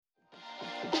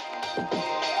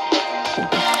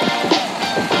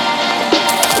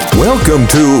Welcome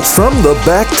to From the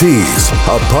Back Tees,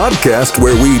 a podcast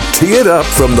where we tee it up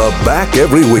from the back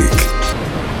every week.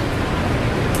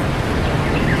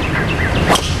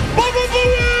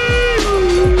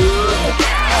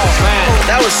 Man,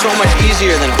 that was so much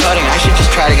easier than putting. I should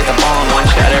just try to get the ball in one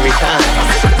shot every time.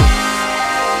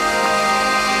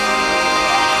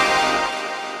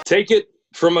 Take it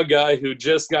from a guy who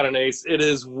just got an ace. It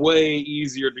is way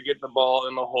easier to get the ball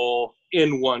in the hole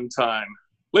in one time.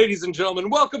 Ladies and gentlemen,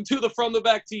 welcome to the From the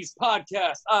Back Tees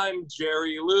podcast. I'm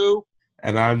Jerry Lou.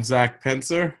 And I'm Zach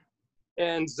Pencer.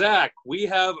 And Zach, we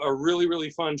have a really,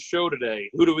 really fun show today.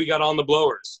 Who do we got on the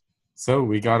blowers? So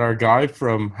we got our guy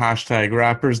from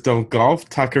 #RappersDon'tGolf,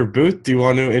 Tucker Booth. Do you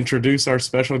want to introduce our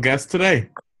special guest today?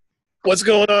 What's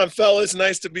going on, fellas?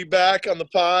 Nice to be back on the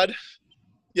pod.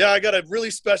 Yeah, I got a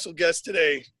really special guest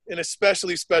today, an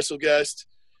especially special guest.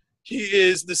 He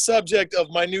is the subject of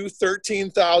my new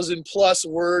 13,000-plus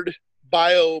word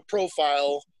bio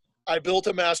profile. I built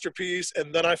a masterpiece,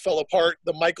 and then I fell apart.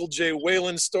 The Michael J.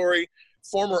 Whelan story,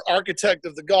 former architect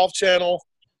of the Golf Channel,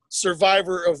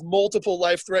 survivor of multiple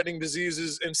life-threatening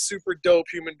diseases, and super dope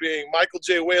human being. Michael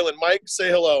J. Whelan. Mike, say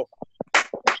hello.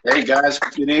 Hey, guys.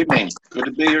 Good evening. Good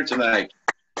to be here tonight.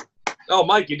 Oh,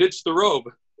 Mike, you ditched the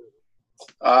robe.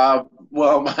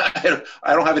 Well, I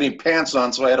don't have any pants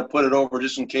on, so I had to put it over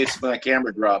just in case my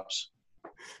camera drops.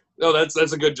 No, that's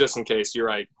a good just in case. You're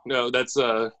right. No, that's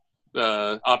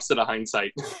opposite of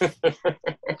hindsight.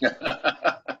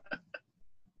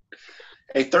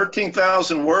 Hey,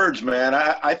 13,000 words, man.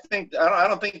 I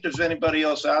don't think there's anybody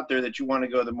else out there that you want to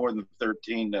go to more than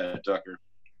 13, Tucker.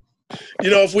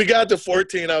 You know, if we got to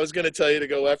 14, I was going to tell you to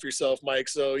go F yourself, Mike.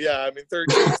 So, yeah, I mean,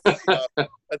 13.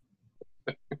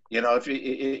 You know, if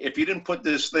you didn't put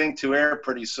this thing to air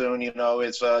pretty soon, you know,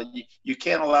 it's you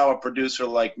can't allow a producer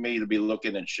like me to be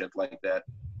looking at shit like that.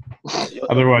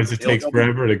 Otherwise, it takes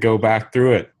forever to go back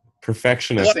through it.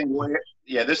 Perfectionist. This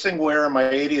thing will air on my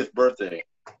 80th birthday.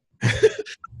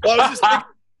 Well, I was just thinking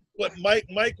what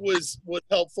Mike was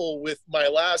helpful with my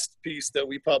last piece that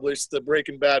we published, the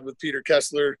Breaking Bad with Peter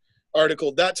Kessler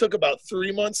article. That took about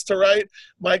 3 months to write.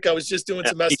 Mike, I was just doing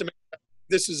some estimates.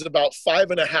 This is about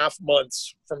 5.5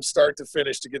 months from start to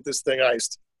finish to get this thing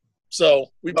iced. So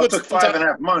we put took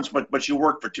 5.5 months, but you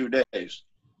worked for 2 days.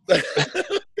 True.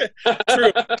 The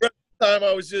rest of the time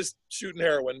I was just shooting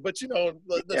heroin, but you know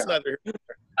that's neither.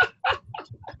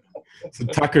 So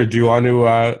Tucker, do you want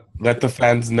to let the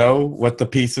fans know what the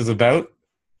piece is about?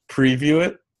 Preview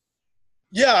it?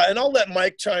 Yeah, and I'll let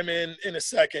Mike chime in a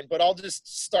second, but I'll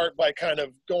just start by kind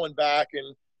of going back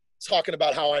and talking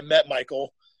about how I met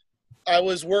Michael. I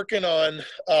was working on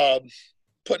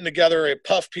putting together a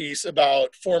puff piece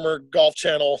about former Golf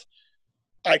Channel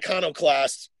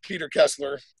iconoclast Peter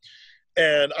Kessler.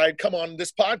 And I'd come on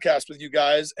this podcast with you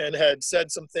guys and had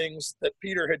said some things that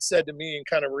Peter had said to me and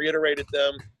kind of reiterated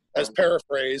them as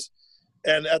paraphrase.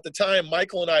 And at the time,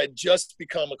 Michael and I had just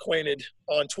become acquainted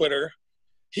on Twitter.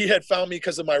 He had found me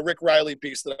because of my Rick Riley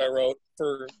piece that I wrote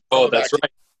for – Oh, that's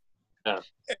right. Yeah.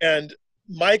 And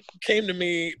Mike came to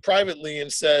me privately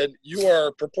and said, you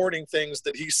are purporting things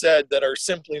that he said that are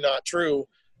simply not true,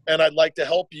 and I'd like to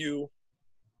help you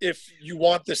if you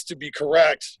want this to be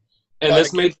correct. And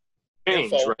this made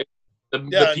change, right?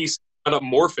 The piece ended up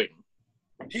morphing.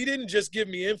 He didn't just give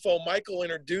me info. Michael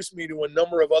introduced me to a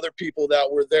number of other people that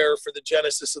were there for the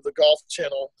genesis of the Golf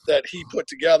Channel that he put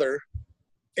together,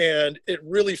 and it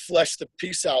really fleshed the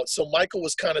piece out. So Michael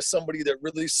was kind of somebody that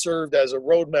really served as a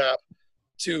roadmap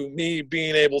to me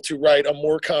being able to write a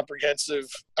more comprehensive,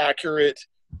 accurate,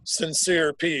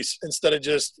 sincere piece instead of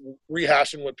just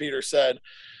rehashing what Peter said.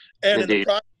 And in the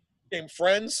process, we became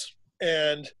friends,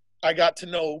 and I got to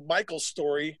know Michael's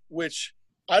story, which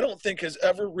I don't think has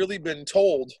ever really been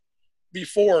told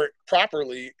before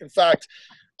properly. In fact,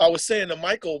 I was saying to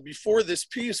Michael before this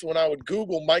piece, when I would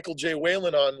Google Michael J.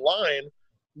 Whelan online,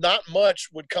 not much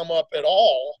would come up at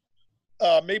all.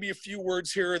 Maybe a few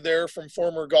words here or there from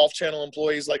former Golf Channel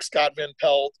employees like Scott Van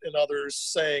Pelt and others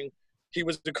saying he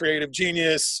was the creative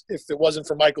genius. If it wasn't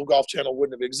for Michael, Golf Channel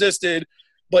wouldn't have existed,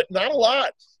 but not a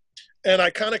lot. And I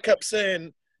kind of kept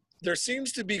saying there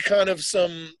seems to be kind of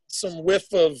some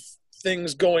whiff of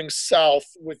things going south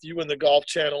with you and the Golf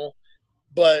Channel,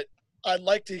 but I'd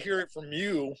like to hear it from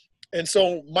you. And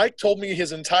so Mike told me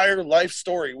his entire life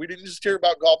story. We didn't just hear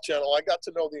about Golf Channel. I got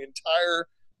to know the entire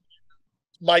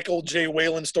Michael J.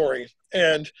 Whelan story.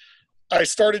 And I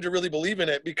started to really believe in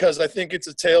it because I think it's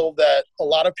a tale that a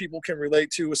lot of people can relate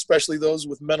to, especially those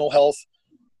with mental health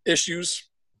issues.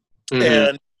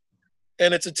 Mm-hmm.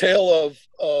 And it's a tale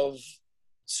of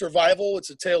survival. It's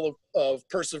a tale of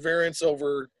perseverance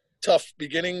over tough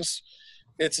beginnings.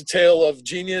 It's a tale of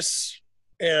genius,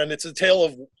 and it's a tale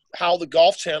of how the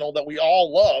Golf Channel that we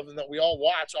all love and that we all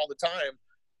watch all the time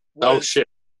was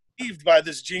conceived by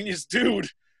this genius dude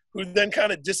who then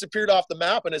kind of disappeared off the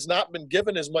map and has not been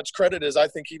given as much credit as I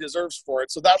think he deserves for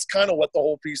it. So that's kind of what the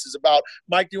whole piece is about.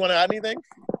 Mike, do you want to add anything?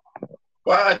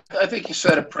 Well, I think you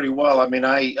said it pretty well. I mean,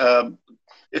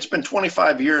 it's been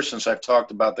 25 years since I've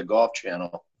talked about the Golf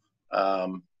Channel.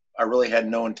 I really had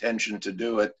no intention to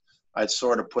do it. I'd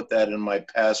sort of put that in my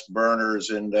past burners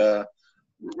and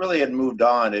really had moved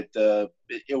on. It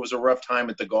was a rough time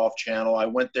at the Golf Channel. I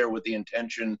went there with the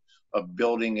intention of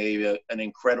building an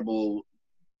incredible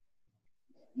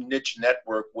niche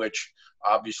network, which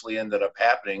obviously ended up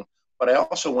happening. But I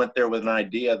also went there with an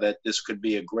idea that this could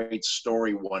be a great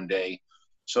story one day.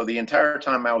 So the entire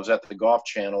time I was at the Golf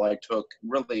Channel, I took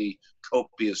really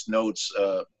copious notes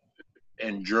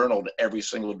and journaled every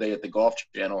single day at the Golf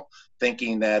Channel,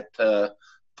 thinking that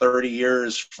 30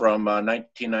 years from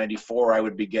 1994, I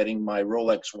would be getting my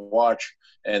Rolex watch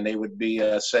and they would be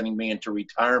sending me into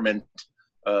retirement.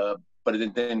 But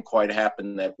it didn't quite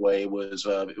happen that way. It was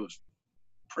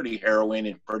pretty harrowing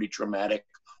and pretty traumatic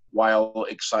while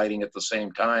exciting at the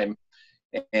same time.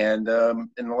 And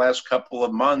in the last couple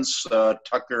of months,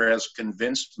 Tucker has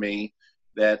convinced me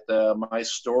that my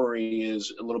story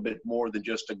is a little bit more than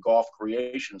just a golf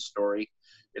creation story.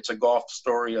 It's a golf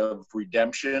story of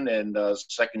redemption and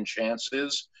second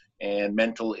chances and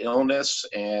mental illness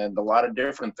and a lot of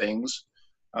different things.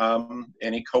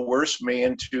 And he coerced me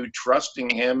into trusting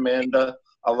him and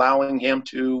allowing him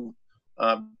to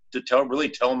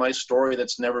tell my story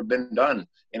that's never been done.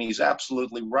 And he's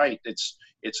absolutely right.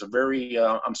 It's a very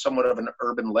I'm somewhat of an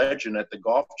urban legend at the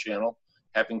Golf Channel,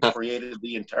 having created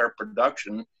the entire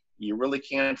production. You really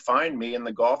can't find me, and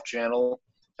the Golf Channel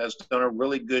has done a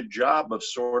really good job of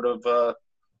sort of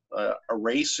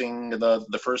erasing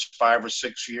the first 5 or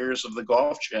 6 years of the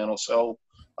Golf Channel. So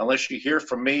unless you hear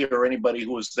from me or anybody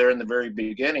who was there in the very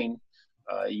beginning,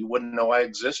 you wouldn't know I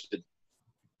existed.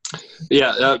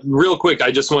 Yeah, real quick,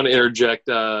 I just want to interject,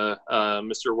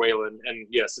 Mr. Whelan. And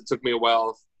yes, it took me a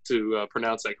while to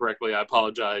pronounce that correctly. I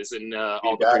apologize. And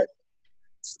all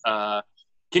the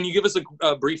can you give us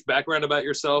a brief background about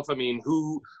yourself? I mean,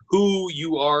 who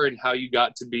you are and how you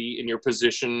got to be in your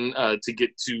position to get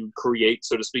to create,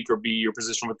 so to speak, or be your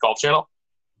position with Golf Channel?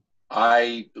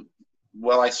 I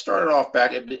started off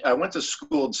back. I went to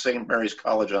school at St. Mary's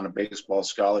College on a baseball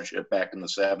scholarship back in the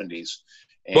 70s.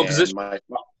 And what position?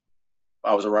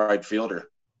 I was a right fielder.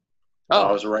 Oh.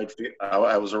 I was a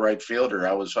right fielder.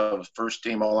 I was first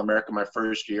team All-American my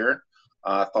first year.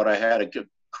 I thought I had a good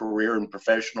career in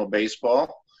professional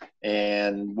baseball,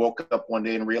 and woke up one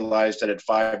day and realized that at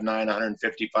 5'9",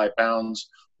 155 pounds,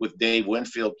 with Dave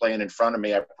Winfield playing in front of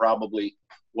me, I probably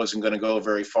wasn't going to go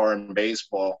very far in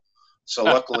baseball. So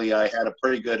luckily, I had a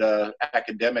pretty good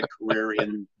academic career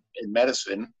in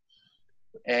medicine,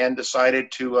 and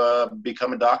decided to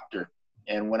become a doctor.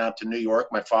 And went out to New York.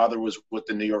 My father was with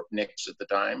the New York Knicks at the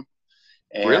time.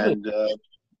 And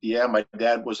really? My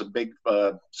dad was a big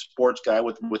sports guy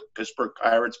with Pittsburgh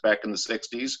Pirates back in the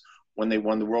 60s when they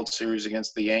won the World Series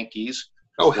against the Yankees.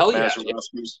 Oh, hell yeah.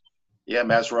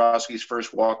 Mazeroski's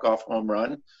first walk-off home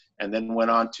run, and then went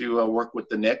on to work with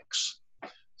the Knicks.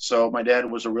 So my dad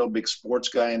was a real big sports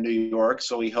guy in New York,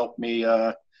 so he helped me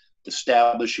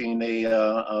establishing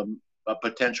a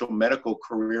potential medical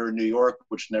career in New York,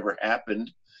 which never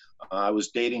happened. I was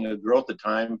dating a girl at the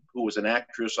time who was an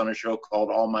actress on a show called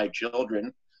All My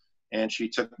Children, and she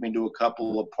took me to a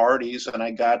couple of parties, and I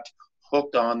got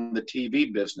hooked on the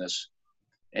TV business.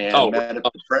 And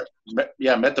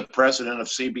met the president of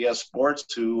CBS Sports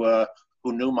who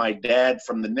knew my dad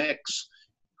from the Knicks,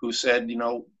 who said,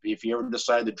 if you ever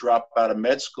decide to drop out of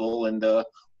med school and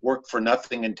work for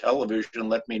nothing in television,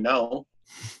 let me know.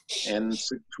 And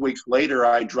 6 weeks later,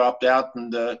 I dropped out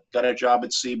and got a job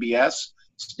at CBS,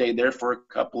 stayed there for a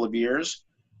couple of years,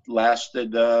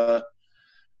 lasted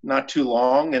not too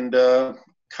long, and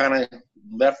kind of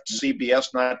left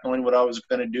CBS not knowing what I was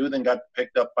going to do, then got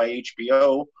picked up by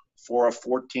HBO for a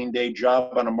 14-day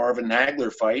job on a Marvin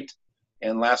Hagler fight,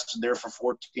 and lasted there for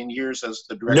 14 years as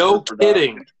the director of production. No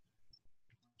kidding.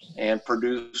 And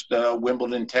produced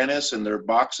Wimbledon tennis and their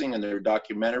boxing and their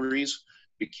documentaries.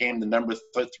 Became the number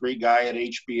 3 guy at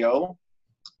HBO.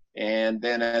 And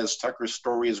then, as Tucker's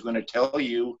story is going to tell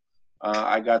you,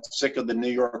 I got sick of the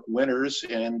New York winters,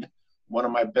 and one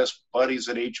of my best buddies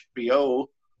at HBO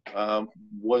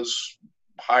was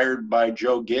hired by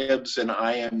Joe Gibbs and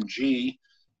IMG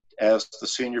as the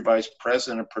senior vice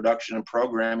president of production and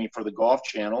programming for the Golf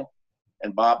Channel.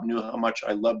 and Bob knew how much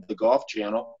I loved the Golf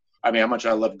Channel. I mean, how much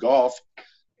I loved golf,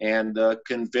 and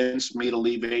convinced me to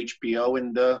leave HBO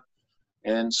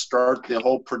and start the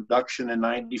whole production in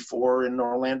 '94 in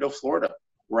Orlando, Florida,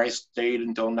 where I stayed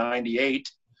until '98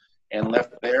 and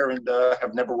left there, and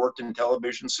have never worked in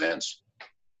television since.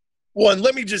 Well, and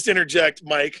let me just interject,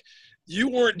 Mike. You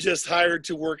weren't just hired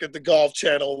to work at the Golf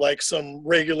Channel like some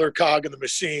regular cog in the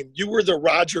machine. You were the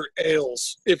Roger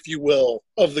Ailes, if you will,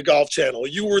 of the Golf Channel.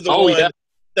 You were the one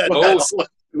that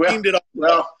steamed it up.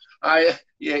 Well,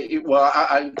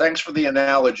 thanks for the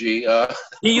analogy.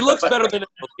 He looks better than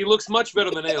Ailes. He looks much better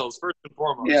than Ailes, first and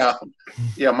foremost.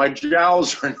 Yeah. My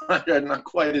jowls are not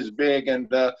quite as big, and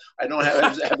I don't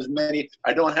have as many.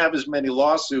 I don't have as many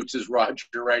lawsuits as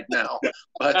Roger right now.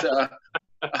 But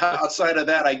outside of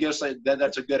that, I guess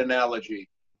that's a good analogy.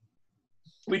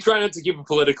 We try not to keep it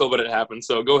political, but it happens.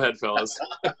 So go ahead, fellas.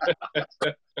 Well,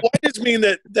 I just mean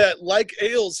that like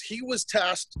Ailes, he was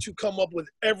tasked to come up with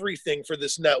everything for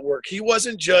this network. He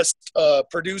wasn't just a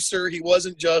producer. He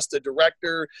wasn't just a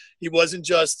director. He wasn't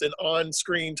just an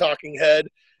on-screen talking head.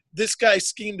 This guy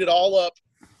schemed it all up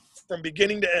from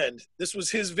beginning to end. This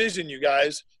was his vision, you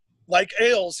guys. Like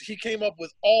Ailes, he came up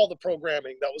with all the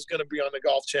programming that was going to be on the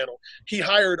Golf Channel. He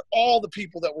hired all the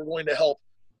people that were going to help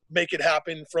make it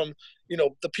happen, from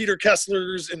the Peter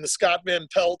Kesslers and the Scott Van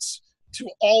Pelts to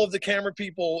all of the camera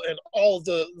people and all of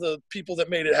the people that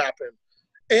made it happen.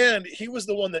 And he was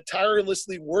the one that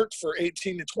tirelessly worked for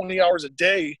 18 to 20 hours a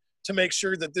day to make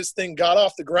sure that this thing got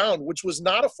off the ground, which was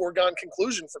not a foregone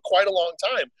conclusion for quite a long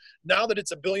time. Now that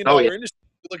it's a billion-dollar industry,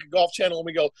 we look at Golf Channel and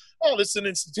we go, oh, this is an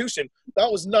institution. That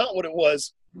was not what it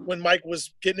was when Mike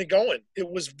was getting it going. It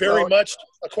was very much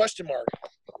a question mark.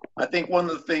 I think one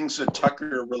of the things that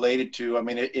Tucker related to, I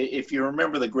mean, if you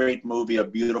remember the great movie A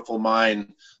Beautiful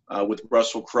Mind with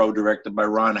Russell Crowe, directed by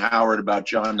Ron Howard, about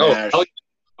John Nash.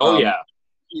 Yeah.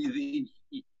 He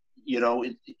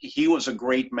was a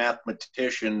great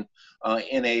mathematician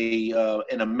in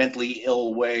a mentally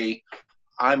ill way.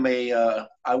 I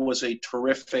was a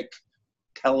terrific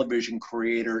television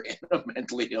creator in a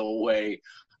mentally ill way.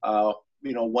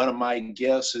 One of my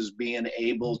gifts is being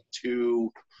able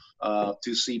to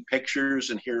see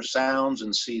pictures and hear sounds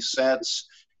and see sets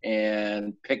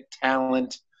and pick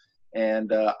talent.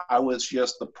 And I was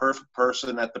just the perfect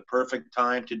person at the perfect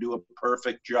time to do a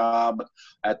perfect job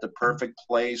at the perfect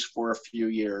place for a few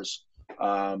years.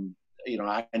 I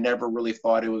never really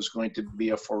thought it was going to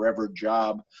be a forever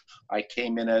job. I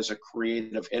came in as a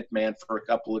creative hitman for a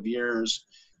couple of years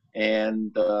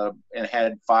and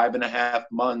had 5.5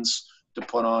 months to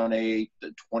put on a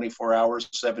 24 hours,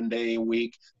 7 day a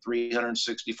week,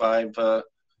 365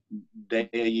 day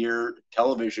a year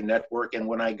television network. And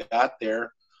when I got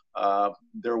there,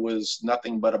 there was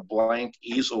nothing but a blank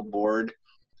easel board,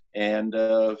 and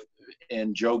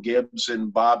Joe Gibbs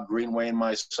and Bob Greenway and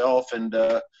myself, and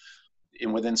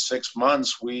within 6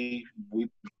 months we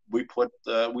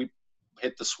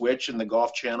hit the switch and the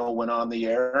Golf Channel went on the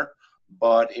air.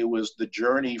 But it was the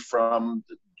journey from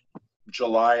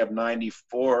July of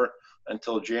 '94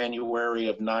 until January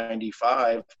of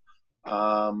 '95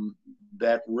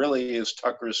 that really is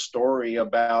Tucker's story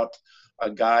about a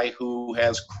guy who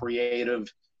has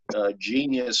creative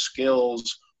genius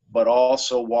skills, but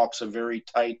also walks a very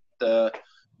tight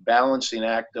balancing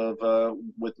act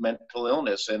with mental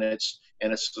illness. And it's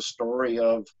the story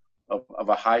of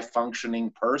a high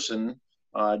functioning person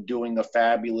doing a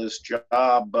fabulous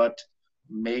job, but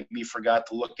maybe forgot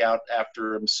to look out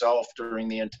after himself during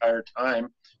the entire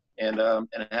time, and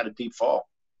had a deep fall.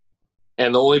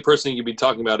 And the only person you'd be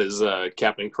talking about is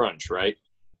Captain Crunch, right?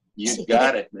 You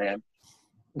got it, man.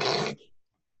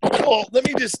 Well, let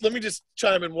me just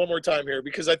chime in one more time here,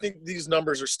 because I think these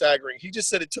numbers are staggering. He just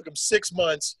said it took him 6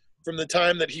 months from the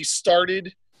time that he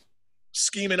started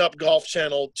scheming up Golf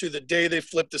Channel to the day they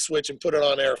flipped the switch and put it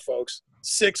on air, folks.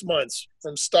 6 months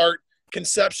from start,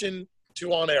 conception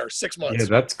to on air. 6 months. Yeah,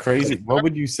 that's crazy. What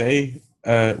would you say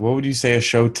a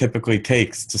show typically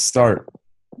takes to start?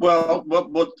 Well,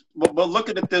 look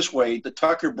at it this way. The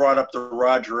Tucker brought up the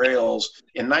Roger Ailes.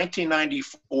 In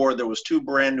 1994, there was 2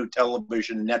 brand new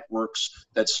television networks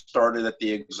that started at the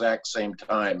exact same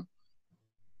time: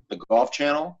 the Golf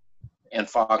Channel and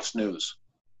Fox News.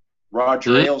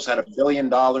 Roger Ailes had $1 billion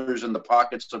in the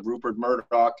pockets of Rupert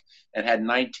Murdoch and had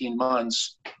 19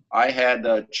 months. I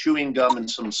had chewing gum and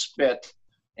some spit,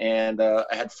 and I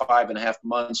had 5.5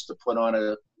 months to put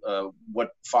on what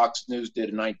Fox News did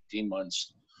in 19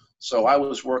 months. So I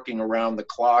was working around the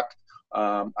clock.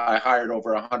 I hired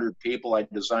over 100 people. I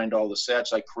designed all the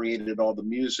sets. I created all the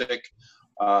music.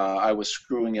 I was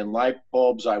screwing in light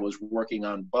bulbs. I was working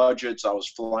on budgets. I was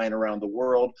flying around the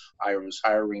world. I was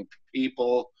hiring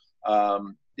people.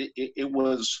 It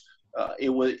was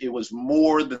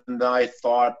more than I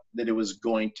thought that it was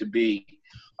going to be.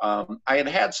 I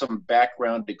had some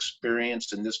background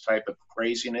experience in this type of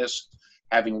craziness,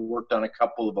 having worked on a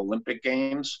couple of Olympic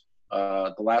Games.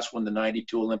 The last one, the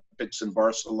 '92 Olympics in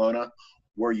Barcelona,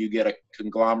 where you get a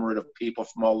conglomerate of people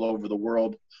from all over the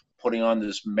world putting on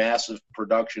this massive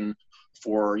production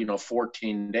for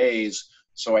 14 days.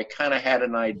 So I kind of had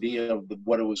an idea of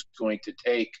what it was going to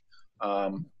take,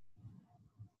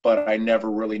 but I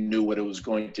never really knew what it was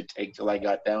going to take till I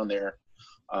got down there.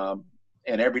 And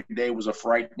every day was a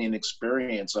frightening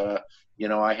experience.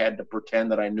 I had to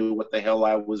pretend that I knew what the hell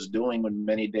I was doing when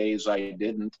many days I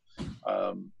didn't.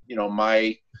 My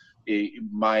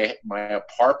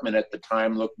apartment at the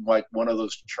time looked like one of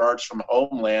those charts from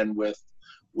Homeland with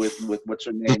what's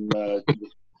her name? There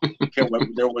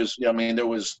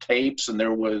was tapes and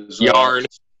there was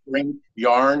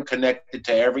yarn connected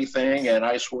to everything. And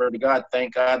I swear to God,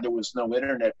 thank God there was no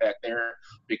internet back there,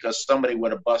 because somebody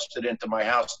would have busted into my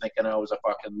house thinking I was a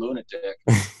fucking lunatic,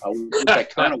 which I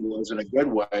kind of was in a good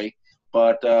way.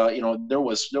 But there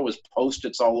was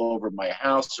Post-its all over my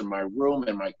house, in my room,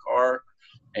 in my car,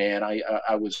 and I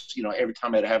was every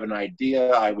time I'd have an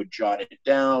idea, I would jot it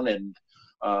down, and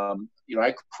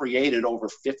I created over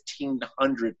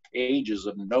 1,500 pages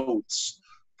of notes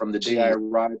from the day I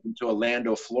arrived into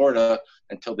Orlando, Florida,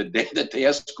 until the day that they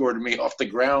escorted me off the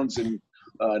grounds in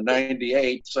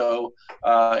 '98. So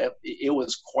it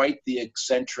was quite the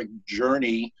eccentric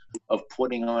journey of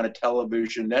putting on a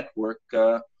television network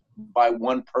by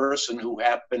one person who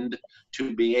happened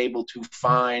to be able to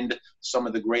find some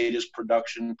of the greatest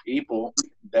production people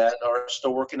that are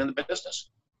still working in the business.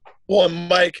 Well,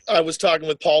 Mike, I was talking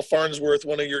with Paul Farnsworth,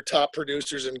 one of your top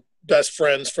producers and best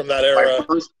friends from that era.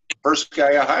 My first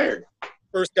guy I hired.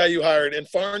 First guy you hired. And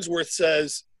Farnsworth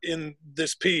says in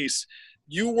this piece,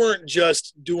 you weren't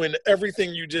just doing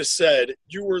everything you just said.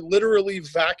 You were literally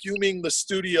vacuuming the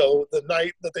studio the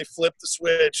night that they flipped the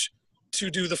switch to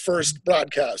do the first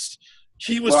broadcast.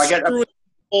 He was screwing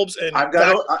bulbs and I've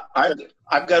got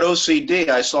OCD.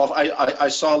 I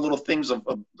saw little things of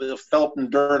felt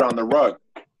and dirt on the rug.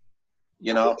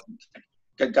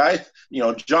 A guy,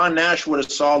 John Nash would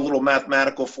have saw little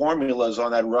mathematical formulas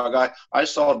on that rug. I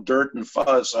saw dirt and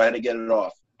fuzz, so I had to get it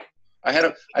off. I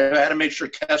had to make sure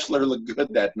Kessler looked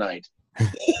good that night.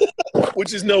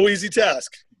 Which is no easy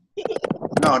task.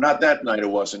 No, not that night. It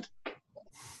wasn't.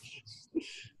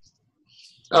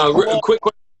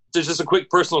 Just a quick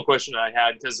personal question I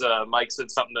had, because Mike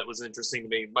said something that was interesting to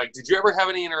me. Mike, did you ever have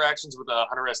any interactions with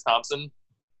Hunter S. Thompson?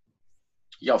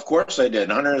 Yeah, of course I did.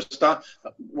 Hunter S. Thompson.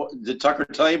 Did Tucker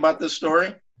tell you about this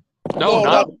story? No,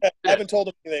 I haven't told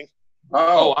him anything.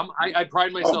 I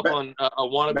pride myself on a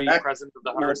wannabe president of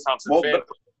the Hunter S. Thompson fan.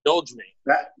 Indulge me.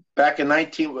 Back in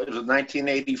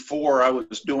 1984, I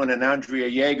was doing an Andrea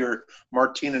Jaeger,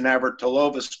 Martina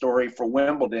Navratilova story for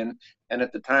Wimbledon, and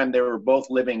at the time they were both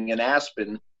living in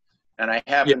Aspen, and I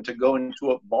happened to go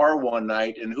into a bar one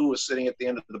night, and who was sitting at the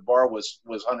end of the bar was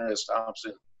Hunter S.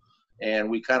 Thompson, and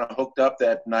we kind of hooked up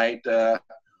that night.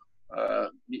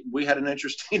 We had an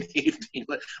interesting evening.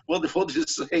 We'll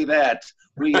just say that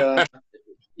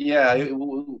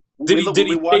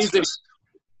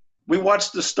we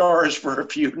watched the stars for a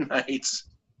few nights.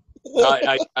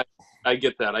 I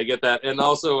get that. And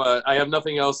also, I have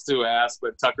nothing else to ask,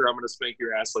 but Tucker, I'm going to spank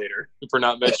your ass later for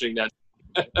not mentioning that.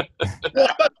 Well, I'm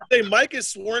about to say, Mike has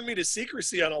sworn me to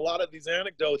secrecy on a lot of these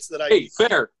anecdotes that I. Hey,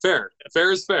 fair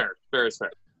is fair.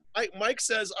 Mike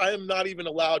says I am not even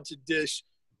allowed to dish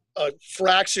a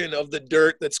fraction of the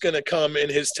dirt that's going to come in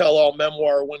his tell-all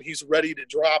memoir when he's ready to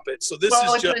drop it. So this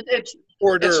is just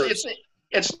hors d'oeuvres.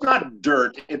 It's not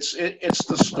dirt. It's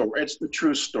the story. It's the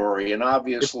true story. And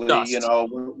obviously,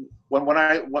 when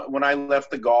I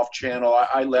left the Golf Channel,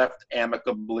 I left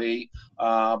amicably.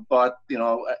 But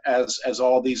as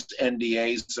all these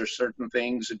NDAs, there's certain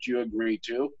things that you agree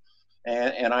to,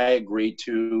 and I agreed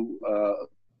to.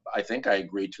 I think I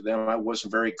agreed to them. I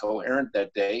wasn't very coherent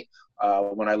that day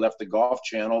when I left the Golf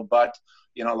Channel, but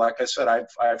like I said,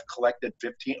 I've collected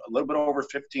a little bit over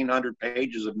 1,500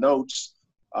 pages of notes.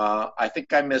 I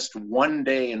think I missed one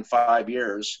day in 5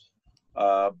 years,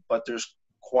 but there's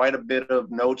quite a bit of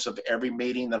notes of every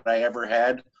meeting that I ever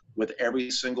had with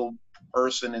every single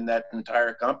person in that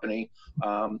entire company.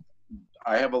 I'm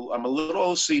a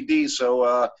little OCD,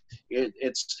 so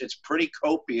it's pretty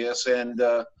copious, and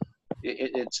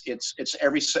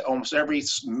it's almost every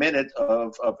minute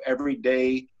of every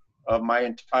day of my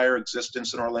entire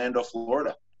existence in Orlando,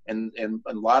 Florida. and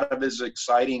a lot of it is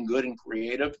exciting, good, and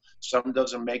creative. Some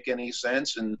doesn't make any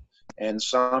sense, and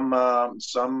some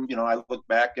I look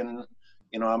back and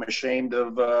I'm ashamed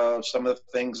of some of the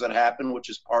things that happen, which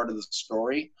is part of the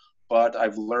story. But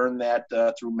I've learned that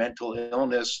through mental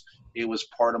illness, it was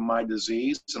part of my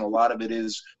disease, and a lot of it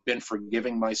has been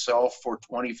forgiving myself for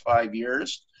 25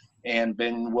 years and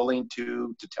been willing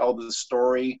to tell the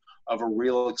story of a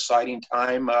real exciting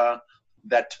time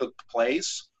that took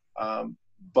place.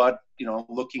 But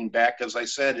looking back, as I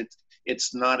said,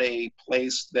 it's not a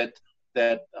place that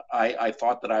I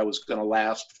thought that I was going to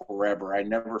last forever. I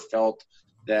never felt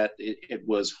that it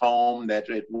was home, that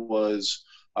it was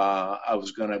I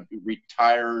was going to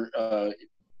retire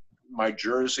my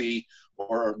jersey,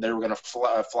 or they were going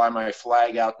to fly my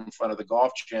flag out in front of the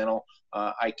Golf Channel.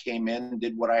 I came in,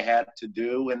 did what I had to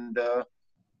do, and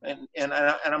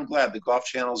I'm glad. The Golf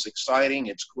Channel is exciting.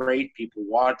 It's great. People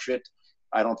watch it.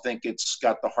 I don't think it's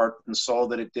got the heart and soul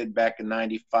that it did back in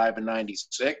 '95 and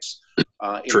 '96.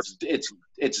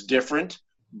 It's different,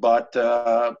 but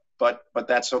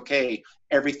that's okay.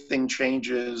 Everything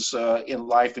changes in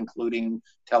life, including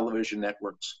television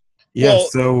networks. Yeah, Well,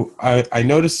 so I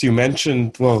noticed you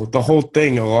mentioned, well, the whole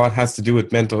thing a lot has to do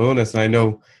with mental illness. And I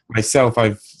know myself,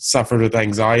 I've suffered with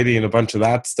anxiety and a bunch of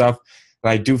that stuff.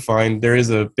 And I do find there is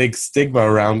a big stigma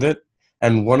around it.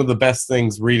 And one of the best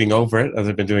things reading over it, as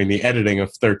I've been doing the editing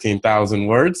of 13,000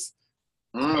 words,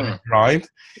 grind,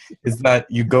 is that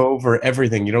you go over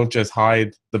everything. You don't just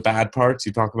hide the bad parts.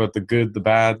 You talk about the good, the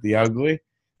bad, the ugly.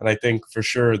 And I think for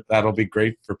sure that'll be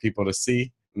great for people to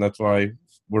see. And that's why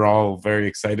we're all very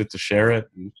excited to share it.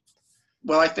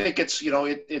 Well, I think it's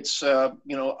a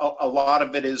lot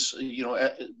of it is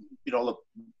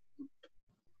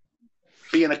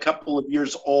being a couple of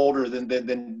years older than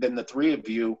the three of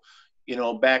you,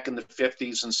 back in the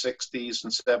 50s and 60s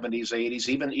and 70s, 80s,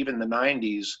 even the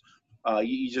 90s,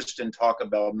 you just didn't talk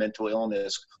about mental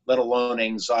illness, let alone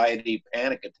anxiety,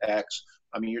 panic attacks.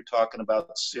 I mean, you're talking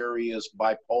about serious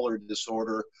bipolar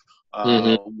disorder,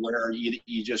 where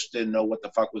you just didn't know what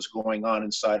the fuck was going on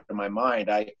inside of my mind.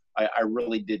 I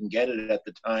really didn't get it at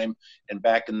the time. And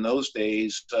back in those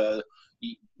days,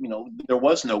 there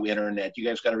was no internet. You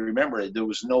guys got to remember, there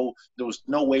was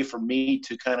no way for me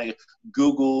to kind of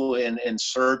Google and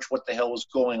search what the hell was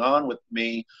going on with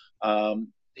me. And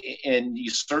you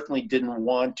certainly didn't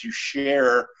want to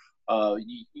share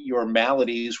your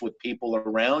maladies with people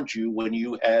around you when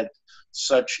you had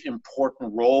such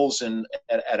important roles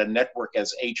at a network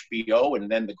as HBO and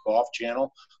then the Golf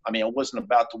Channel. I mean, I wasn't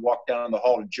about to walk down the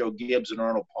hall to Joe Gibbs and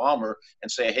Arnold Palmer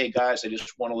and say, "Hey guys, I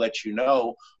just want to let you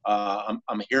know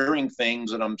I'm hearing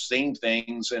things and I'm seeing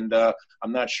things, and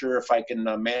I'm not sure if I can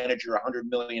manage your $100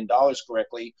 million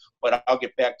correctly, but I'll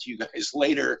get back to you guys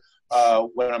later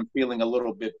when I'm feeling a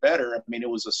little bit better." I mean, it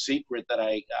was a secret that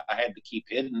I had to keep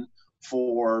hidden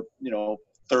for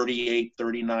 38,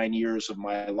 39 years of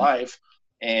my life.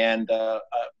 And I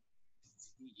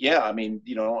mean,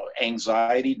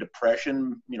 anxiety,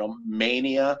 depression,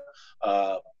 mania,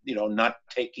 not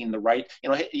taking the right,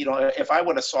 if I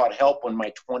would have sought help in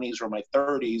my 20s or my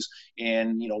 30s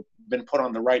and, been put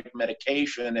on the right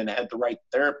medication and had the right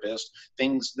therapist,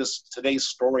 today's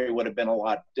story would have been a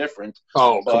lot different.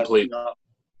 Oh, completely.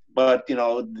 But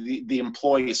the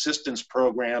employee assistance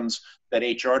programs that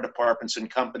HR departments and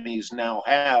companies now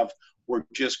have were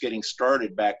just getting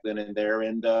started back then and there.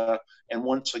 And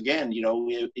once again, a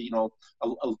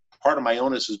part of my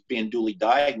illness is being duly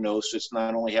diagnosed. It's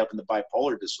not only having the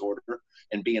bipolar disorder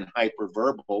and being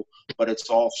hyperverbal, but it's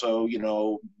also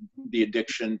the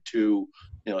addiction to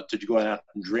going out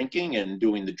and drinking and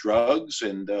doing the drugs,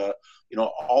 and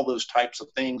all those types of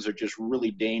things are just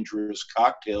really dangerous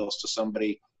cocktails to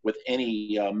somebody with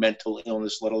any mental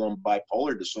illness, let alone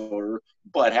bipolar disorder.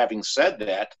 But having said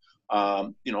that,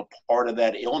 part of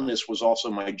that illness was also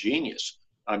my genius.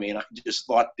 I mean, I just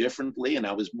thought differently and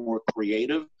I was more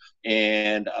creative.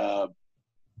 And, I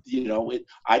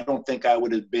don't think I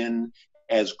would have been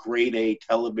as great a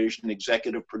television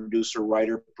executive producer,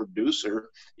 writer, producer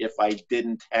if I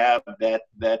didn't have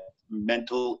that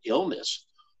mental illness.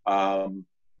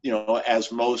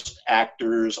 As most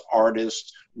actors,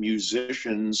 artists,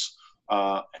 musicians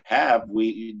have,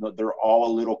 they're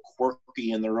all a little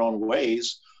quirky in their own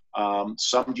ways.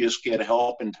 Some just get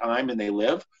help in time and they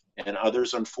live, and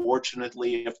others,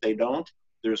 unfortunately, if they don't,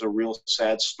 there's a real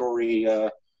sad story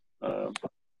on the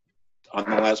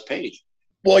last page.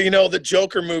 Well, the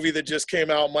Joker movie that just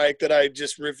came out, Mike, that I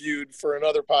just reviewed for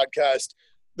another podcast,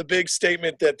 the big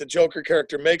statement that the Joker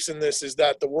character makes in this is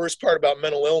that the worst part about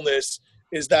mental illness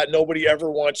is that nobody ever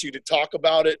wants you to talk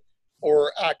about it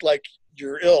or act like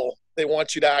you're ill. They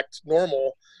want you to act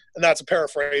normal. and that's a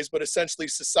paraphrase, but essentially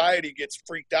society gets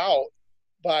freaked out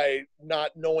by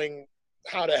not knowing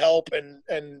how to help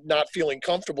and not feeling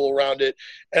comfortable around it.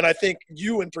 And I think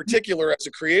you in particular, as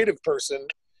a creative person,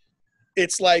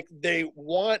 it's like they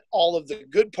want all of the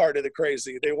good part of the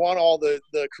crazy. They want all the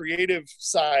creative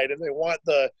side, and they want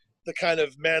the kind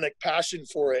of manic passion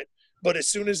for it. But as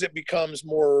soon as it becomes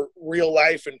more real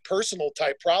life and personal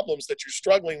type problems that you're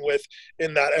struggling with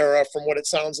in that era, from what it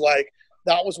sounds like,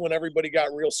 that was when everybody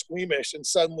got real squeamish, and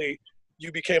suddenly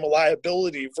you became a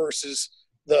liability versus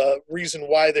the reason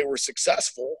why they were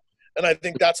successful. And I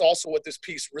think that's also what this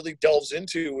piece really delves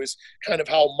into, is kind of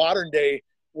how modern day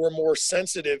we're more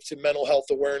sensitive to mental health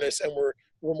awareness, and we're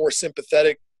more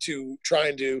sympathetic to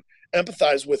trying to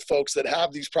empathize with folks that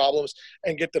have these problems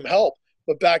and get them help.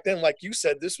 But back then, like you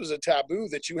said, this was a taboo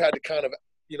that you had to kind of,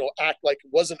 act like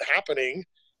it wasn't happening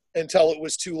until it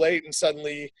was too late, and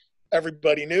suddenly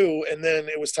everybody knew, and then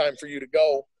it was time for you to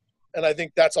go. And I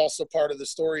think that's also part of the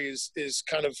story, is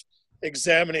kind of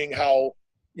examining how,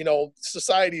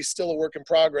 society is still a work in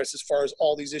progress as far as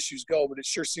all these issues go, but it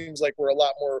sure seems like we're a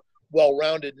lot more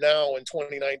well-rounded now in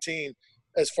 2019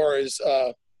 as far as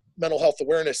mental health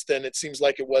awareness than it seems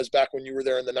like it was back when you were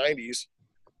there in the 90s.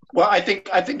 Well, I think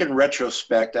in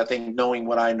retrospect, I think knowing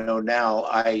what I know now,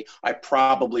 I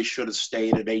probably should have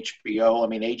stayed at HBO. I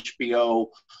mean, HBO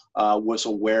was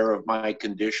aware of my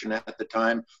condition at the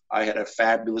time. I had a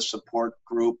fabulous support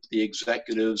group. The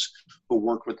executives who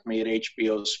worked with me at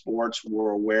HBO Sports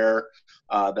were aware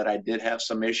that I did have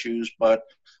some issues. But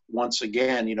once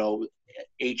again,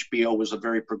 HBO was a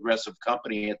very progressive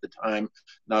company at the time.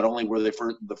 Not only were they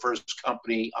the first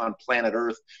company on planet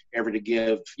Earth ever to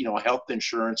give, health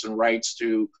insurance and rights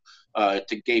to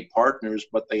gay partners,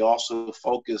 but they also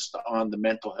focused on the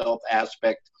mental health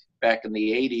aspect back in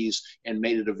the 80s and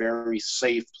made it a very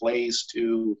safe place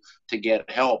to get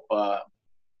help.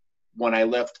 When I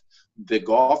left the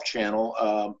Golf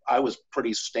Channel, I was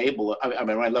pretty stable. I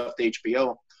mean, when I left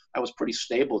HBO, I was pretty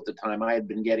stable at the time. I had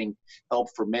been getting help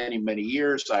for many, many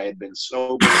years. I had been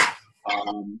sober.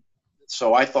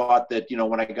 So I thought that,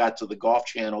 when I got to the Golf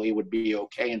Channel, it would be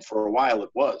okay. And for a while it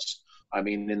was. I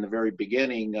mean, in the very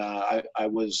beginning, I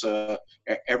was,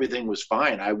 everything was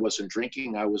fine. I wasn't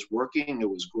drinking. I was working. It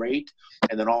was great.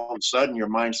 And then all of a sudden your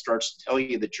mind starts to tell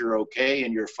you that you're okay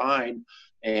and you're fine.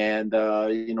 And,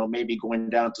 maybe going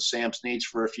down to Sam's Needs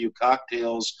for a few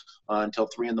cocktails until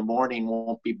 3 a.m.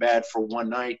 won't be bad for one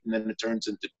night. And then it turns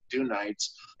into 2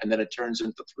 nights, and then it turns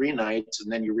into 3 nights.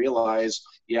 And then you realize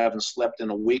you haven't slept in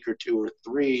a week or 2 or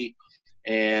 3.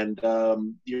 And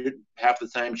half the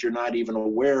times you're not even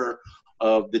aware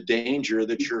of the danger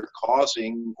that you're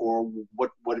causing or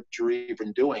what you're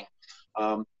even doing.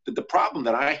 The problem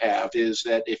that I have is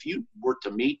that if you were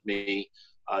to meet me,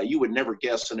 you would never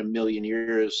guess in a million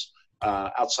years,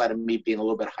 outside of me being a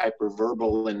little bit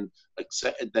hyperverbal and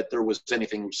that there was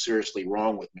anything seriously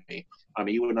wrong with me. I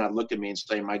mean, you would not look at me and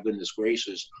say, my goodness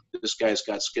gracious, this guy's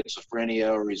got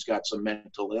schizophrenia or he's got some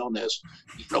mental illness.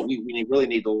 We really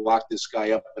need to lock this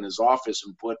guy up in his office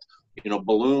and put,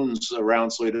 balloons around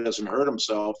so he doesn't hurt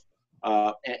himself.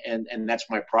 And that's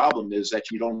my problem, is that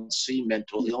you don't see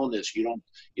mental illness. You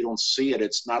don't see it.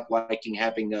 It's not like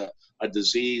having a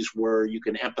disease where you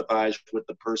can empathize with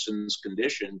the person's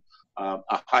condition.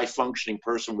 A high functioning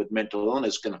person with mental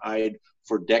illness can hide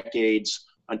for decades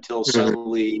until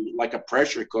suddenly, like a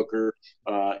pressure cooker,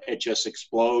 it just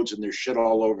explodes and there's shit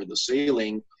all over the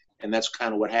ceiling. And that's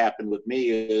kind of what happened with me,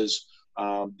 is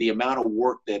the amount of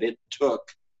work that it took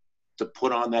to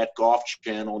put on that Golf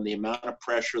Channel and the amount of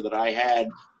pressure that I had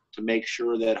to make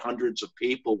sure that hundreds of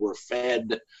people were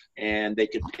fed and they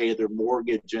could pay their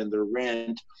mortgage and their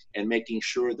rent, and making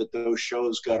sure that those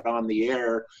shows got on the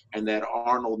air and that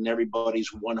Arnold and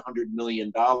everybody's $100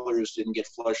 million didn't get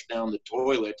flushed down the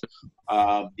toilet.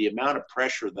 The amount of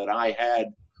pressure that I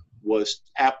had was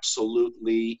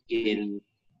absolutely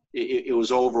it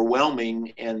was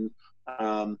overwhelming. And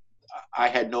I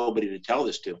had nobody to tell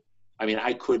this to. I mean,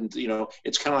 I couldn't,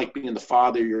 it's kind of like being the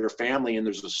father of your family and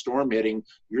there's a storm hitting.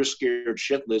 You're scared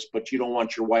shitless, but you don't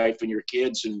want your wife and your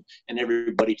kids and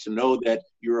everybody to know that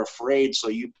you're afraid. So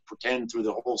you pretend through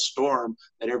the whole storm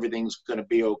that everything's going to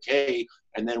be okay.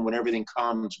 And then when everything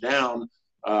calms down,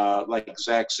 like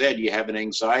Zach said, you have an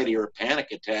anxiety or a panic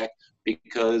attack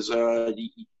because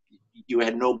you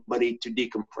had nobody to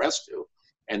decompress to.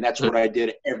 And that's what I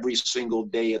did every single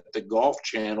day at the Golf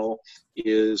Channel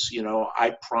is,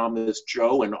 I promised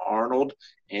Joe and Arnold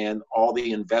and all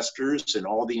the investors and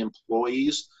all the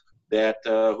employees that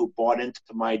who bought into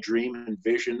my dream and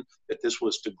vision that this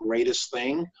was the greatest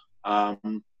thing.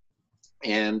 And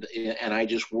I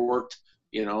just worked,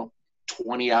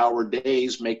 20-hour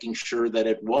days making sure that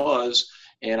it was,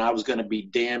 and I was going to be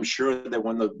damn sure that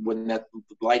when that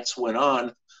lights went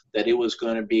on, that it was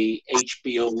going to be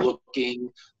HBO looking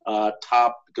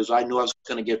top, because I knew I was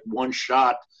going to get one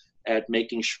shot at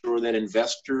making sure that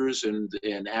investors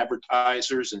and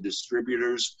advertisers and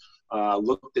distributors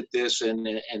looked at this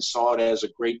and saw it as a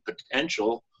great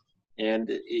potential.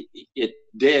 And it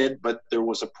did, but there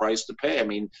was a price to pay. I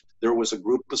mean, there was a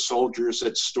group of soldiers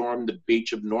that stormed the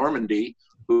beach of Normandy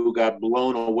who got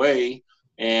blown away.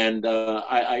 And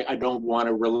I don't want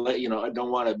to relate, I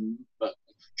don't want to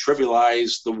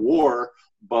trivialize the war,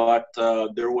 but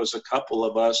there was a couple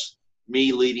of us,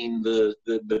 me leading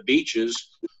the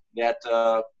beaches, that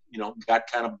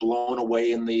got kind of blown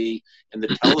away in the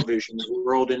television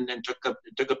world and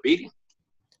took a beating.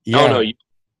 Yeah. Oh no, you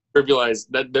trivialize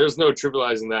that. There's no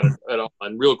trivializing that at all.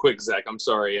 And real quick, Zach, I'm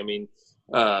sorry. I mean,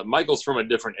 Michael's from a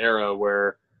different era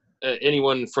where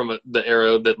anyone from the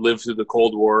era that lived through the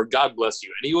Cold War, God bless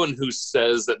you. Anyone who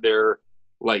says that they're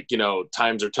like,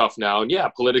 times are tough now, and yeah,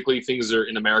 politically things are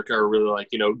in America are really like,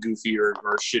 goofy or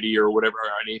shitty or whatever,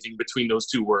 or anything between those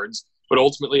two words. But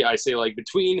ultimately, I say like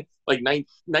between like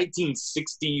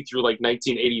 1960 through like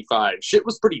 1985, shit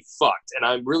was pretty fucked. And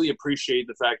I really appreciate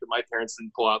the fact that my parents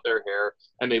didn't pull out their hair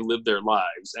and they lived their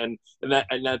lives. And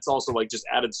that's also like just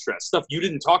added stress stuff you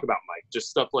didn't talk about, Mike. Just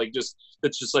stuff like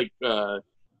that's just like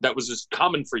that was just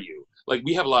common for you. Like,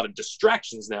 we have a lot of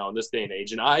distractions now in this day and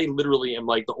age, and I literally am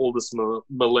like the oldest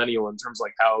millennial in terms of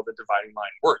like how the dividing line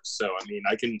works. So I mean,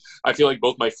 I feel like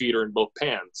both my feet are in both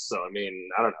pans. So I mean,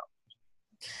 I don't know.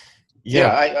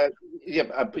 Yeah,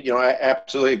 I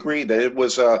absolutely agree that it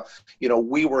was,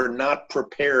 we were not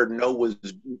prepared. No, was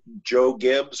Joe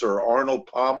Gibbs or Arnold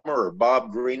Palmer or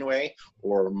Bob Greenway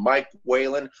or Mike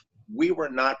Whelan. We were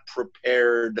not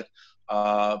prepared.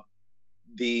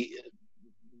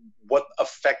 What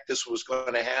effect this was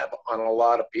going to have on a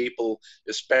lot of people,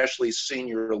 especially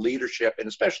senior leadership, and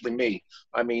especially me.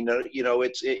 I mean, at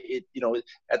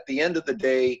the end of the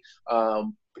day,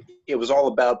 it was all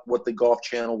about what the Golf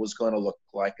Channel was going to look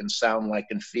like and sound like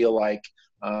and feel like.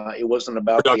 It wasn't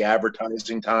about the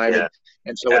advertising time,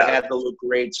 and so it had to look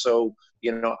great. So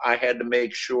I had to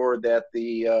make sure that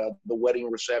the wedding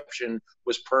reception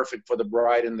was perfect for the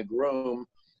bride and the groom,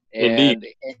 and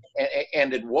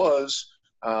it was.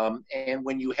 And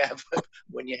when you have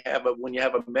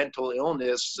a mental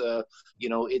illness,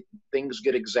 things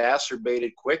get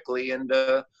exacerbated quickly, and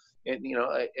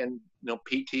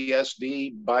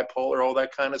PTSD, bipolar, all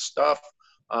that kind of stuff.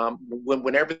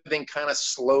 When everything kind of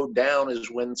slowed down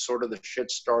is when sort of the shit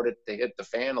started to hit the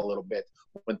fan a little bit.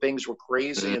 When things were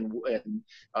crazy, and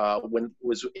when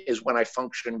I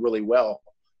functioned really well.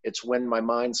 It's when my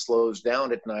mind slows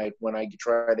down at night, when I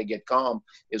try to get calm,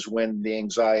 is when the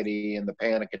anxiety and the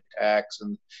panic attacks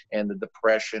and the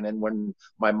depression, and when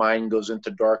my mind goes into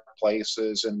dark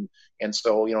places. And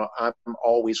so, I'm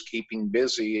always keeping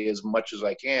busy as much as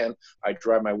I can. I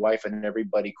drive my wife and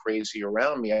everybody crazy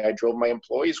around me. I drove my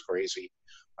employees crazy.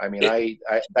 I mean, I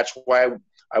that's why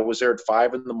I was there at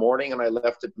 5 a.m. and I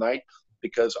left at night,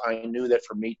 because I knew that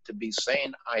for me to be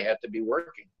sane, I had to be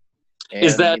working. And,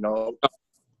 is that,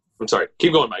 I'm sorry.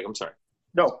 Keep going, Mike. I'm sorry.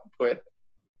 No, go ahead.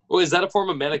 Well, is that a form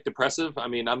of manic depressive? I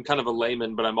mean, I'm kind of a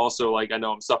layman, but I'm also like, I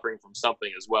know I'm suffering from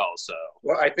something as well. So.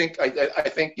 Well, I think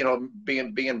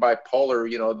being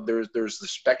bipolar, there's the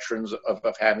spectrums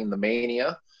of having the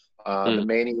mania. The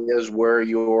mania is where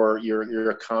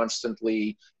you're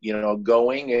constantly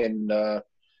going, and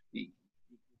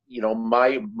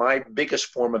my biggest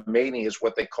form of mania is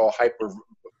what they call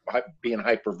being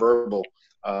hyperverbal.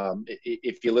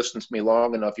 If you listen to me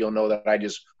long enough, you'll know that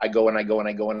I go and I go and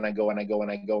I go and I go and I go and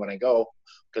I go and I go,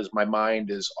 because my mind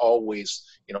is always,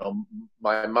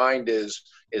 my mind is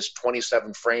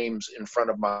 27 frames in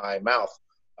front of my mouth,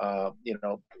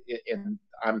 and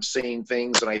I'm seeing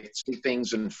things, and I see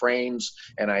things in frames,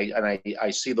 and I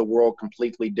see the world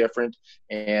completely different,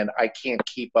 and I can't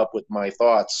keep up with my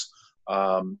thoughts.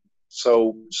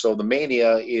 So the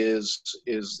mania is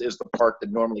the part that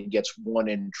normally gets one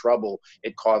in trouble.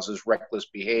 It causes reckless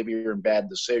behavior and bad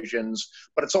decisions,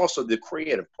 but it's also the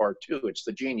creative part too. It's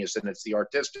the genius, and it's the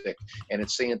artistic, and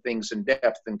it's seeing things in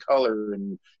depth and color,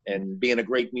 and being a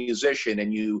great musician,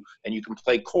 and you can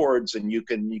play chords, and you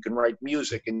can write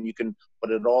music, and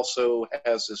but it also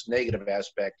has this negative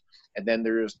aspect. And then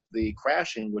there's the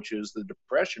crashing, which is the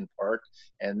depression part,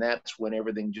 and that's when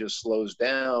everything just slows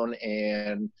down,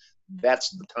 and that's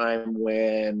the time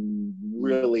when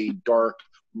really dark,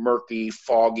 murky,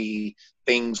 foggy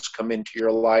things come into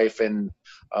your life, and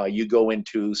you go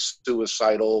into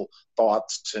suicidal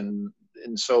thoughts, and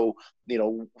and so,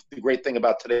 the great thing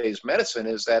about today's medicine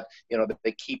is that, that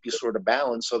they keep you sort of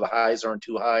balanced, so the highs aren't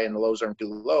too high and the lows aren't too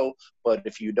low. But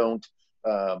if you don't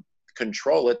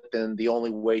control it, then the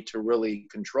only way to really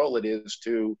control it is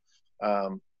to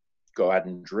go out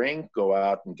and drink, go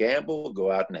out and gamble,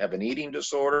 go out and have an eating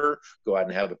disorder, go out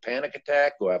and have a panic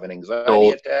attack, go have an anxiety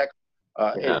attack.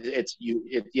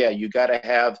 You got to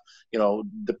have,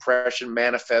 depression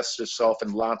manifests itself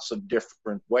in lots of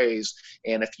different ways.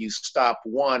 And if you stop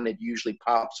one, it usually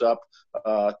pops up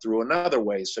through another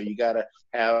way. So you got to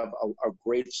have a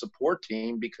great support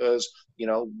team, because,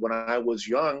 when I was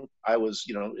young, I was,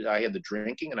 I had the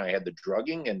drinking and I had the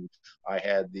drugging and I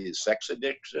had the sex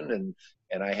addiction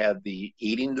and I had the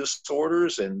eating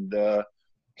disorders, and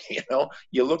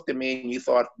you looked at me and you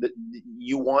thought that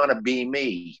you want to be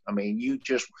me. I mean, you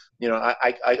just,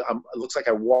 it looks like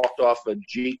I walked off a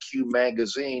GQ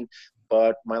magazine,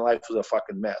 but my life was a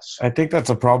fucking mess. I think that's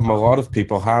a problem a lot of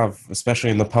people have, especially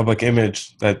in the public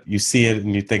image, that you see it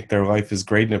and you think their life is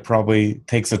great, and it probably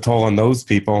takes a toll on those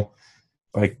people,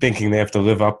 like thinking they have to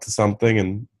live up to something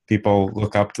and people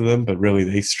look up to them, but really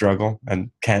they struggle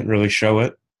and can't really show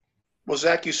it. Well,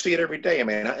 Zach, you see it every day. I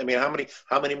mean,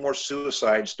 how many more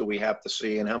suicides do we have to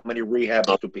see, and how many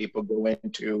rehabs do people go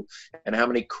into, and how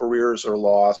many careers are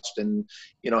lost, and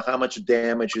how much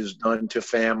damage is done to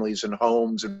families and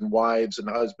homes and wives and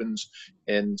husbands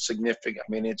and significant.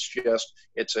 I mean, it's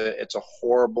a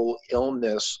horrible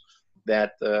illness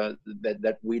that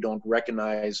that we don't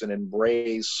recognize and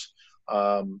embrace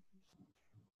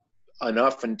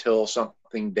enough until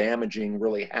something damaging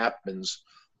really happens.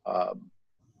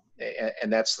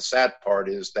 And that's the sad part,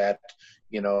 is that,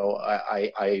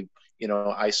 I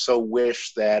so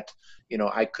wish that,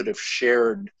 I could have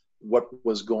shared what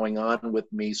was going on with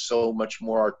me so much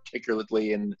more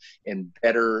articulately and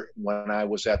better when I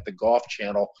was at the Golf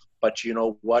Channel. But you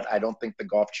know what? I don't think the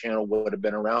Golf Channel would have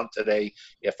been around today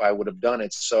if I would have done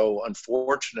it. So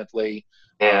unfortunately,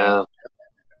 I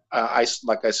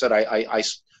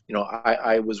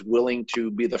was willing to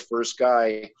be the first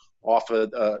guy onto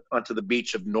the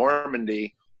beach of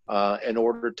Normandy in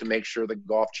order to make sure the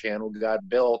Golf Channel got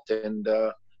built. And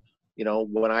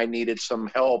when I needed some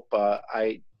help,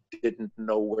 I didn't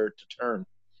know where to turn.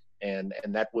 And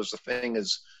that was the thing,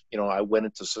 is I went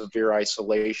into severe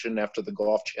isolation after the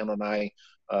Golf Channel and I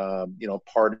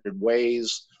parted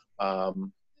ways,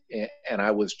 and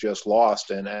I was just lost,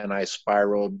 and I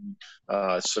spiraled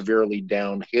severely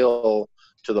downhill,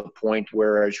 to the point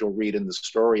where, as you'll read in the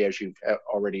story, as you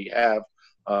already have,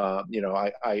 I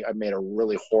made a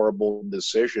really horrible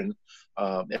decision.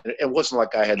 And it wasn't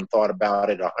like I hadn't thought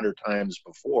about it 100 times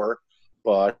before,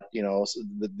 but,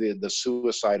 the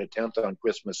suicide attempt on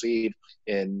Christmas Eve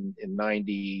in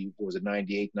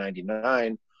 98,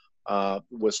 99,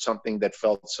 was something that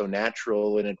felt so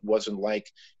natural, and it wasn't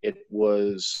like it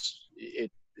was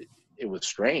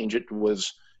strange. It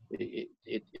was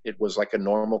like a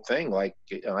normal thing. Like,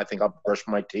 I think I'll brush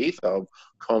my teeth, I'll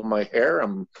comb my hair,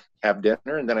 have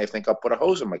dinner, and then I think I'll put a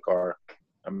hose in my car.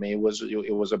 I mean, it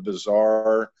was a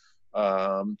bizarre,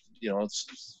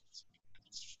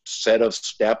 set of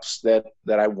steps that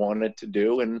I wanted to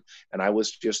do, and I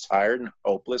was just tired and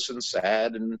hopeless and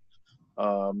sad, and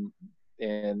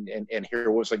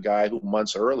here was a guy who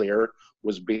months earlier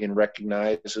was being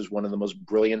recognized as one of the most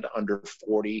brilliant under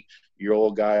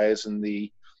 40-year-old guys in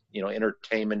the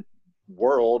entertainment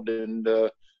world, and a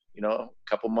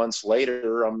couple months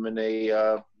later, I'm in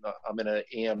an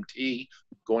EMT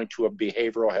going to a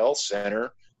behavioral health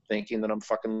center, thinking that I'm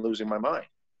fucking losing my mind,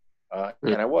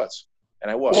 and I was.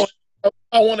 Well,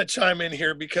 I want to chime in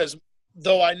here, because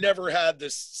though I never had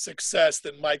this success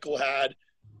that Michael had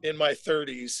in my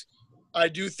 30s, I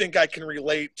do think I can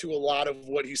relate to a lot of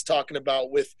what he's talking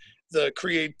about with the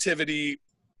creativity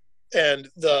and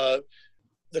the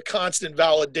constant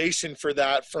validation for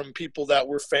that from people that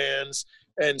were fans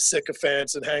and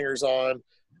sycophants and hangers on,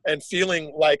 and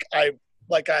feeling like I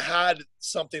had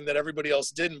something that everybody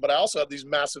else didn't. But I also have these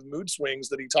massive mood swings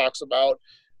that he talks about,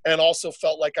 and also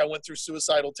felt like I went through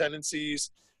suicidal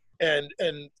tendencies and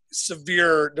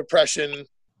severe depression,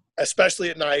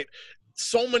 especially at night.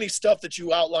 So many stuff that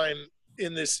you outline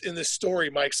in this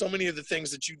story, Mike, so many of the things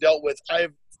that you dealt with, I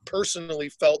have personally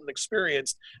felt and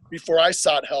experienced before I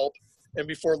sought help, and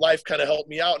before life kind of helped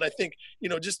me out. And I think,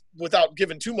 just without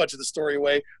giving too much of the story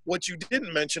away, what you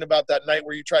didn't mention about that night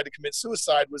where you tried to commit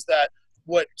suicide was that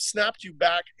what snapped you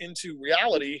back into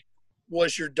reality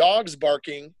was your dogs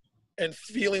barking and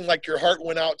feeling like your heart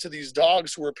went out to these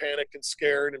dogs who were panicked and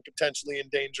scared and potentially in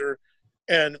danger.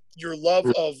 And your love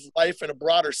of life in a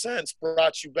broader sense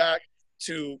brought you back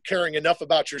to caring enough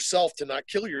about yourself to not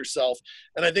kill yourself.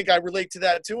 And I think I relate to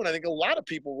that too. And I think a lot of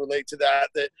people relate to that,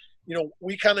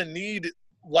 we kind of need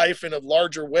life in a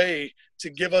larger way to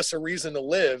give us a reason to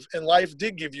live. And life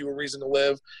did give you a reason to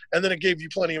live. And then it gave you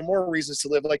plenty of more reasons to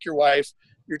live, like your wife,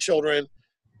 your children,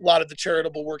 a lot of the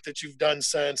charitable work that you've done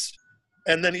since.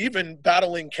 And then even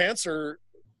battling cancer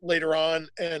later on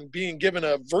and being given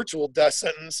a virtual death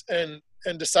sentence and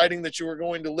deciding that you were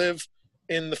going to live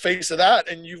in the face of that.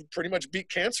 And you've pretty much beat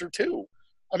cancer too.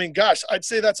 I mean, gosh, I'd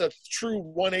say that's a true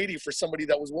 180 for somebody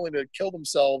that was willing to kill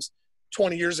themselves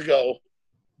 20 years ago,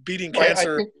 beating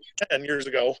cancer 10 years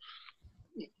ago.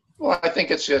 Well, I think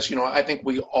it's just, I think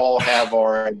we all have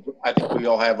our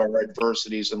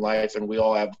adversities in life, and we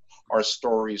all have our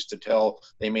stories to tell.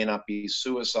 They may not be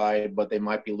suicide, but they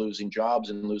might be losing jobs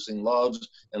and losing loves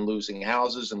and losing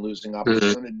houses and losing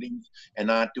opportunities and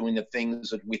not doing the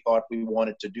things that we thought we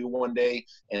wanted to do one day,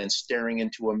 and staring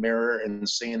into a mirror and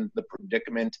seeing the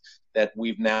predicament that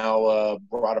we've now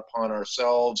brought upon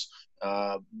ourselves.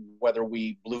 Whether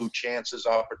we blew chances,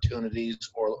 opportunities,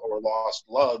 or lost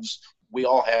loves, we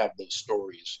all have those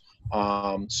stories.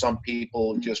 Some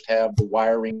people just have the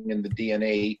wiring and the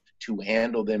DNA to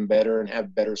handle them better and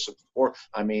have better support.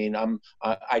 I mean,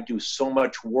 I do so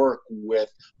much work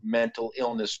with mental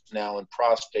illness now and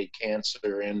prostate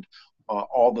cancer and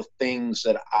all the things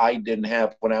that I didn't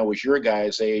have when I was your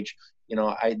guys' age.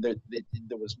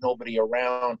 There was nobody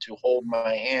around to hold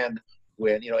my hand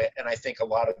when, and I think a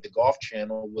lot of the Golf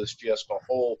Channel was just a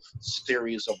whole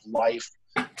series of life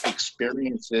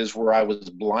experiences where I was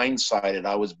blindsided.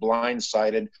 I was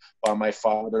blindsided by my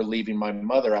father leaving my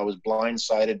mother. I was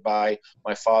blindsided by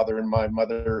my father and my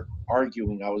mother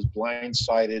arguing. I was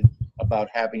blindsided about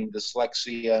having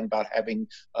dyslexia and about having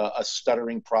a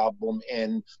stuttering problem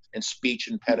and speech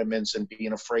impediments and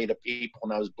being afraid of people.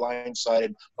 And I was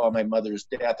blindsided by my mother's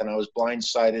death. And I was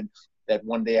blindsided that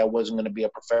one day I wasn't going to be a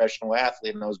professional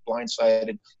athlete, and I was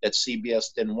blindsided that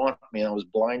CBS didn't want me, and I was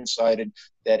blindsided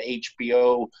that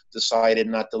HBO decided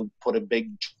not to put a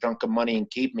big chunk of money and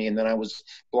keep me, and then I was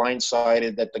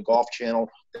blindsided that the Golf Channel,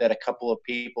 that a couple of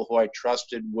people who I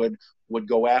trusted would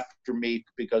go after me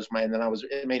because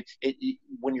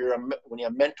when you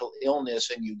have mental illness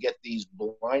and you get these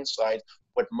blindsides,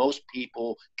 what most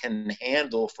people can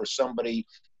handle for somebody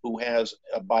who has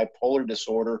a bipolar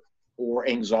disorder or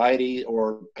anxiety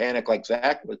or panic like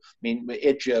Zach was,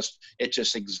 it just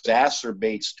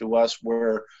exacerbates to us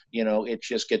where, it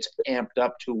just gets amped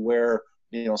up to where,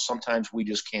 sometimes we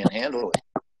just can't handle it,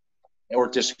 or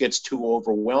it just gets too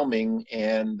overwhelming,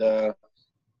 and,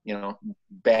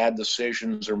 bad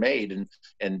decisions are made,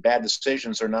 and bad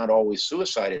decisions are not always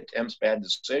suicide attempts. Bad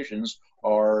decisions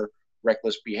are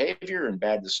reckless behavior, and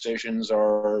bad decisions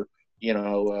are,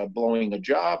 blowing a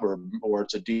job, or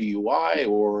it's a DUI,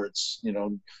 or it's,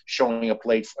 showing up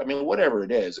late. Whatever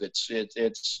it is,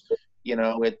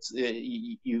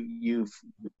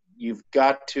 you've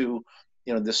got to,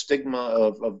 the stigma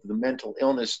of the mental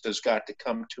illness has got to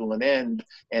come to an end,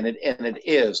 and it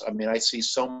is. I see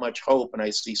so much hope, and I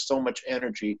see so much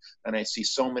energy, and I see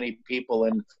so many people,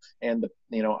 and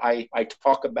I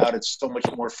talk about it so much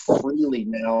more freely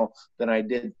now than I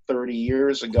did 30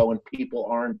 years ago, and people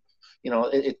aren't.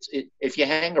 If you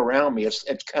hang around me, it's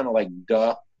kind of like,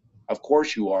 duh, of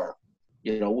course you are.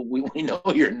 We know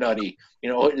you're nutty. We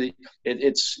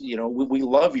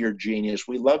love your genius.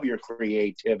 We love your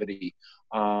creativity.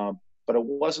 But it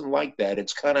wasn't like that.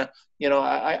 It's kind of,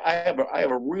 I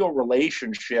have a real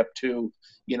relationship to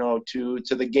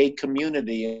the gay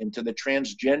community and to the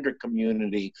transgender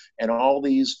community and all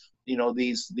these,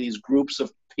 these groups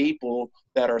of people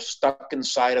that are stuck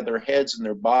inside of their heads and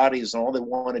their bodies, and all they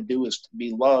want to do is to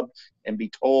be loved and be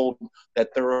told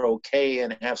that they're okay,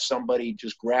 and have somebody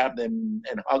just grab them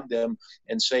and hug them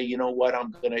and say, you know what,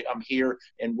 I'm here,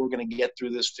 and we're going to get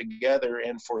through this together.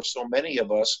 And for so many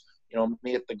of us,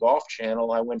 me at the Golf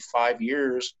Channel, I went 5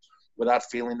 years without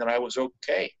feeling that I was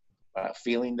okay,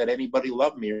 feeling that anybody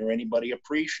loved me or anybody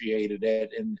appreciated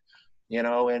it. And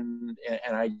and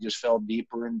I just fell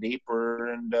deeper and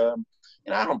deeper, and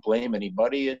I don't blame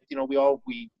anybody.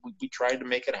 We tried to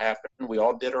make it happen. We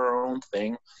all did our own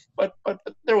thing, but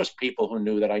there was people who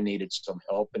knew that I needed some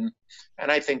help, and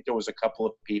I think there was a couple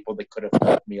of people that could have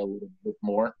helped me a little bit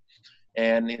more.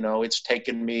 And it's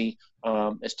taken me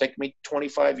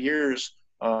 25 years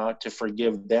to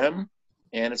forgive them,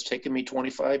 and it's taken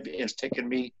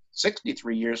me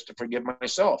 63 years to forgive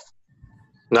myself.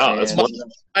 No, that's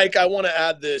Mike, I want to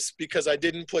add this because I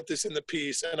didn't put this in the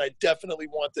piece, and I definitely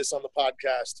want this on the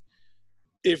podcast.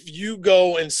 If you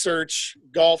go and search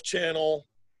Golf Channel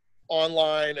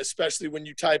online, especially when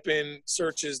you type in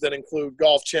searches that include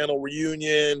Golf Channel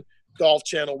Reunion, Golf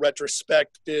Channel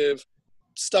Retrospective,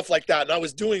 stuff like that. And I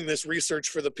was doing this research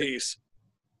for the piece.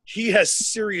 He has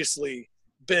seriously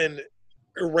been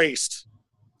erased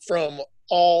from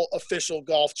all official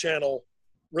Golf Channel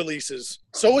releases.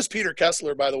 So is Peter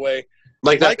Kessler, by the way.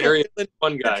 Like that Michael very Whelan,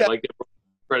 fun guy. Like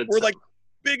we're like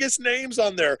biggest names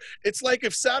on there. It's like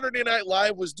if Saturday Night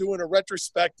Live was doing a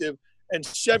retrospective and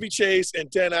Chevy Chase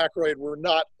and Dan Aykroyd were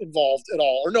not involved at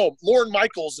all. Or no, Lorne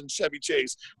Michaels and Chevy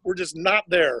Chase were just not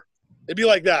there. It'd be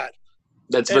like that.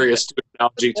 That's very astute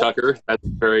analogy, Tucker. That's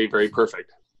very, very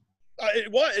perfect.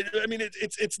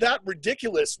 It's that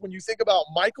ridiculous when you think about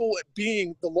Michael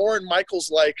being the Lorne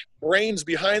Michaels-like brains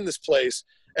behind this place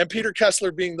and Peter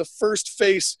Kessler being the first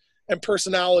face and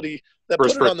personality that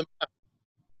put it on the map.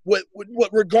 What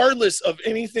regardless of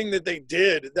anything that they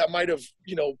did that might have,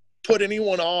 put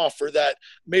anyone off or that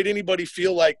made anybody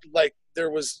feel like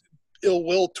there was ill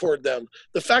will toward them,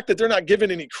 the fact that they're not given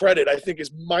any credit, I think,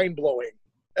 is mind-blowing.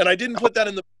 And I didn't put that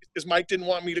in the because Mike didn't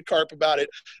want me to carp about it,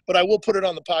 but I will put it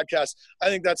on the podcast. I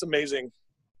think that's amazing.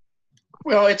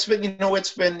 Well,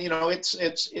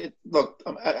 look,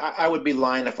 I would be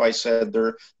lying if I said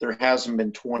there hasn't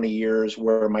been 20 years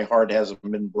where my heart hasn't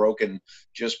been broken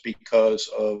just because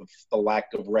of the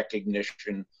lack of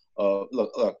recognition.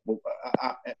 Look,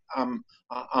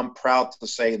 I'm proud to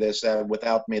say this, that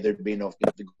without me, there'd be no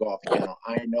Golf Channel.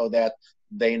 I know that,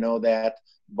 they know that,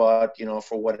 but,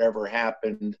 for whatever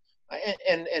happened,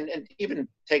 and even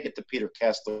take it to Peter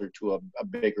Kessler to a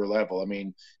bigger level. I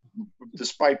mean,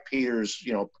 despite Peter's,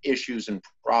 issues and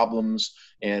problems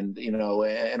and,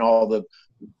 and all the,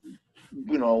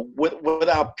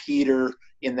 without Peter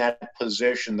in that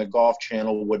position, the Golf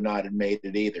Channel would not have made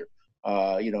it either.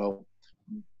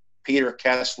 Peter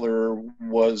Kessler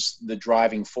was the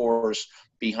driving force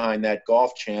behind that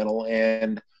Golf Channel,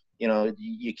 and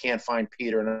you can't find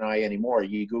Peter and I anymore.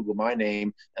 You Google my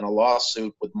name and a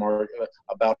lawsuit with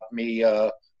about me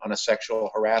on a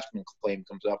sexual harassment claim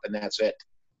comes up, and that's it.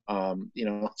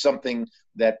 Something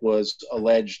that was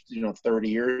alleged, 30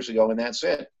 years ago, and that's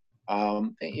it.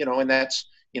 And that's,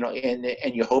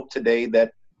 and you hope today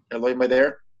that, am I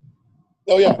there?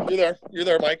 Oh yeah, you're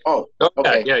there, Mike. Oh,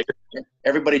 okay. Yeah.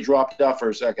 Everybody dropped off for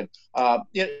a second. And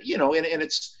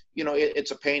it's,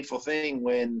 it's a painful thing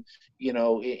when,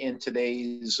 in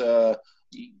today's,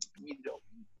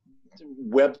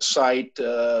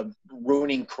 website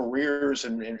ruining careers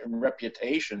and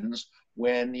reputations,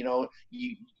 when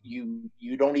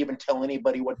you don't even tell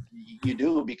anybody what you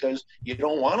do because you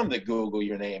don't want them to Google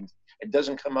your name. It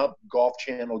doesn't come up Golf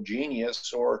Channel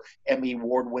Genius or Emmy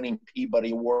Award-winning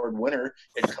Peabody Award winner.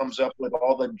 It comes up with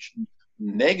all the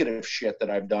negative shit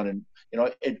that I've done.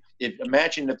 And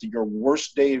imagine if your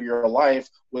worst day of your life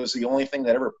was the only thing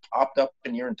that ever popped up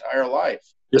in your entire life.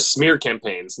 Just smear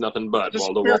campaigns, nothing but.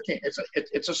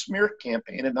 It's a smear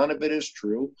campaign, and none of it is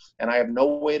true. And I have no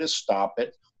way to stop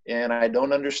it. And I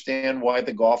don't understand why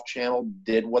the Golf Channel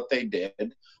did what they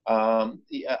did.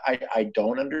 I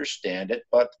don't understand it,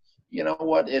 but you know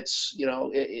what? It's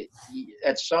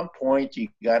at some point you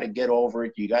got to get over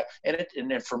it.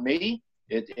 And for me,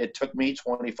 it took me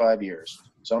 25 years.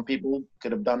 Some people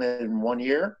could have done it in 1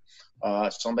 year.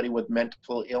 Somebody with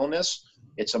mental illness.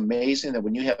 It's amazing that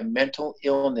when you have mental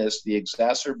illness, the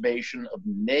exacerbation of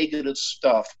negative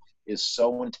stuff is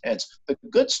so intense. The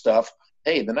good stuff,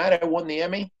 hey, the night I won the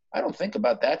Emmy, I don't think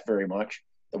about that very much.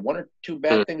 The one or two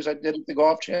bad things I did at the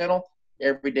Golf Channel,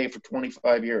 every day for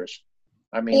 25 years.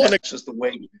 I mean, that's just the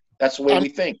way we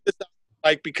think.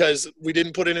 Like, because we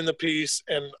didn't put it in the piece,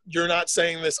 and you're not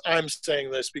saying this, I'm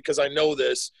saying this because I know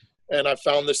this, and I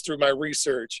found this through my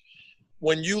research.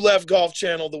 When you left Golf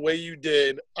Channel the way you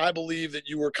did, I believe that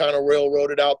you were kind of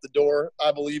railroaded out the door.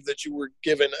 I believe that you were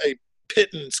given a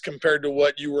pittance compared to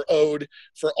what you were owed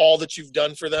for all that you've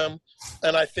done for them.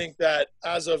 And I think that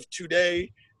as of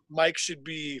today, Mike should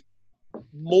be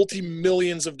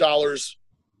multi-millions of dollars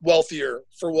wealthier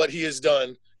for what he has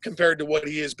done compared to what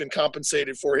he has been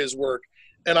compensated for his work.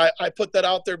 And I put that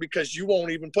out there because you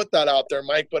won't even put that out there,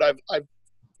 Mike, but I've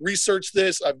researched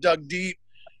this. I've dug deep.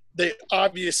 They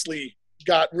obviously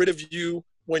got rid of you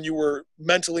when you were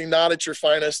mentally not at your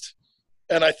finest.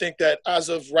 And I think that as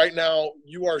of right now,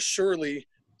 you are surely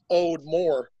owed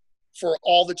more for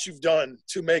all that you've done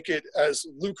to make it as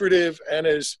lucrative and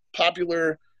as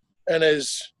popular and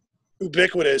as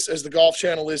ubiquitous as the Golf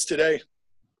Channel is today.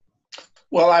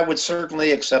 Well, I would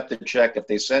certainly accept the check if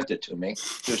they sent it to me.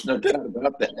 There's no doubt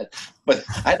about that. But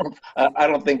I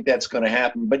don't think that's going to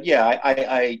happen. But yeah,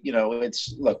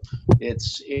 it's look,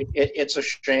 it's a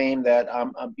shame that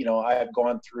I've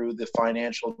gone through the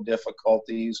financial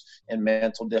difficulties and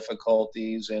mental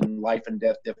difficulties and life and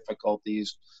death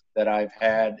difficulties that I've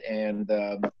had, and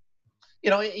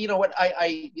you know what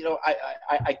I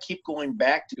keep going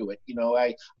back to it.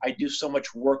 I do so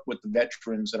much work with the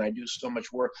veterans, and I do so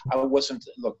much work. I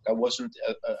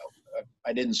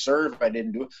didn't serve, I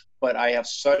didn't do it, but I have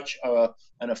such an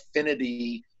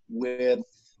affinity with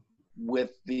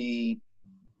the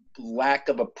lack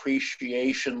of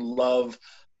appreciation, love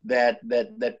that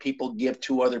people give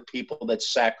to other people that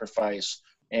sacrifice.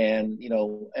 And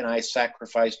I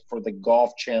sacrificed for the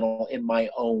Golf Channel in my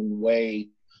own way,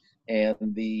 and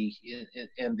the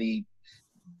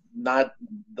not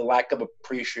the lack of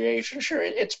appreciation. Sure,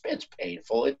 it's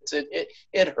painful.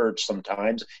 It hurts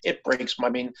sometimes. It breaks my.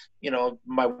 I mean,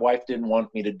 my wife didn't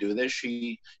want me to do this.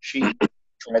 She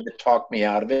tried to talk me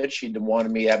out of it. She didn't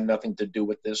want me to have nothing to do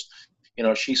with this.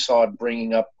 She saw it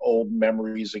bringing up old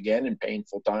memories again in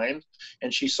painful times,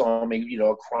 and she saw me,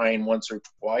 crying once or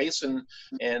twice, and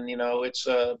it's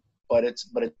but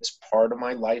it's part of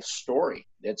my life story.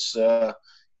 It's I'm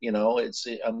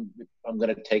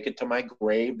going to take it to my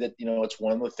grave that it's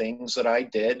one of the things that I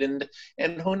did,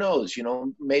 and who knows,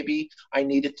 maybe I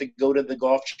needed to go to the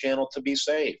Golf Channel to be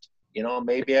saved.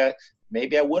 Maybe I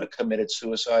would have committed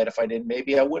suicide if I didn't.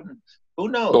 Maybe I wouldn't. Who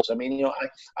knows? I mean,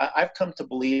 I've come to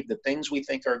believe that things we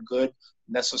think are good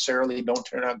necessarily don't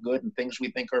turn out good, and things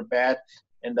we think are bad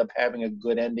end up having a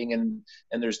good ending. And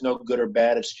there's no good or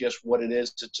bad. It's just what it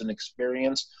is. It's an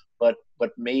experience. But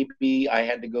maybe I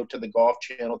had to go to the Golf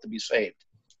Channel to be saved,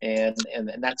 and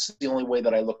that's the only way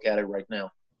that I look at it right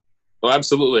now. Well,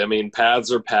 absolutely. I mean,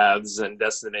 paths are paths and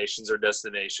destinations are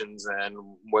destinations, and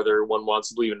whether one wants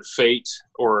to believe in fate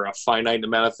or a finite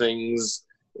amount of things,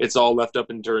 it's all left up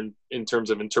in terms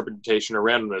of interpretation or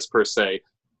randomness per se.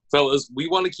 Fellas, we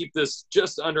want to keep this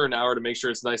just under an hour to make sure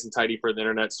it's nice and tidy for the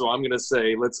internet. So I'm going to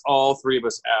say, let's all three of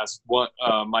us ask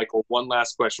Michael one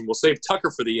last question. We'll save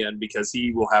Tucker for the end because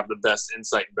he will have the best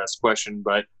insight and best question.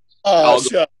 But I'll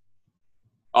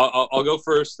go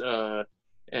first.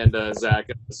 And Zach,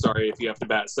 sorry if you have to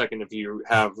bat second if you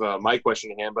have my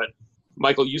question in hand. But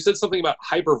Michael, you said something about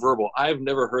hyperverbal. I've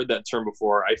never heard that term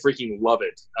before. I freaking love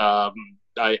it.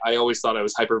 I always thought I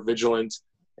was hypervigilant,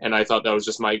 and I thought that was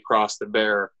just my cross to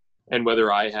bear. And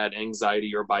whether I had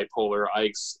anxiety or bipolar,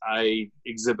 I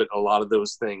exhibit a lot of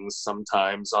those things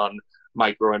sometimes on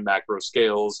micro and macro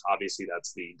scales. Obviously,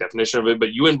 that's the definition of it.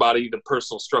 But you embody the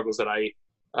personal struggles that I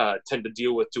tend to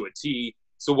deal with to a T.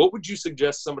 So what would you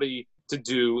suggest somebody to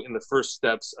do in the first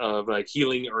steps of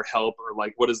healing or help, or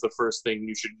what is the first thing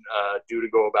you should do to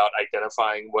go about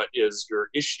identifying what is your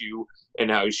issue and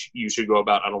how you should go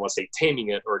about, I don't want to say taming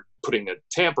it or putting a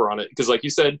tamper on it, because like you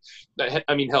said,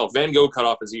 I mean, hell, Van Gogh cut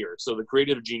off his ear, so the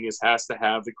creative genius has to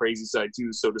have the crazy side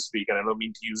too, so to speak, and I don't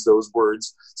mean to use those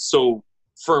words so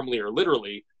firmly or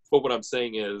literally, but what I'm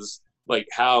saying is,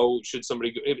 how should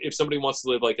somebody, if somebody wants to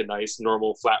live a nice,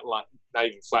 normal, flat line, not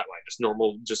even flat line, just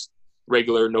normal, just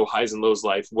regular, no highs and lows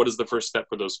life, what is the first step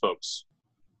for those folks?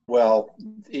 Well,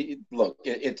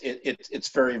 it's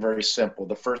very, very simple.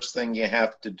 The first thing you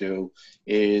have to do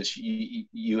is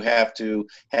you have to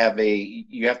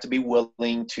be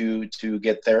willing to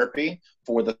get therapy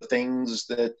for the things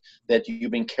that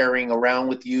you've been carrying around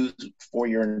with you for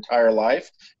your entire life.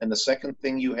 And the second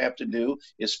thing you have to do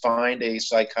is find a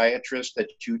psychiatrist that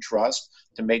you trust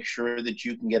to make sure that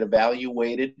you can get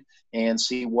evaluated and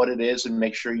see what it is and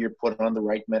make sure you're put on the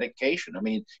right medication. I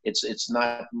mean, it's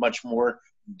not much more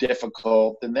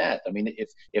difficult than that. I mean,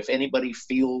 if anybody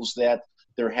feels that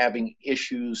they're having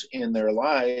issues in their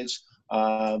lives,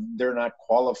 they're not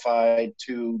qualified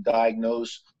to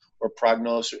diagnose or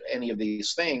prognose any of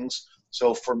these things.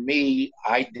 So for me,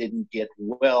 I didn't get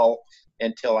well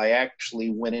until I actually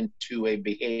went into a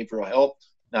behavioral health.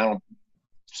 Now, I don't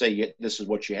say this is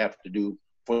what you have to do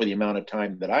for the amount of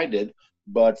time that I did,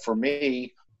 but for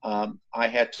me, I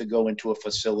had to go into a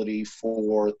facility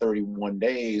for 31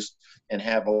 days and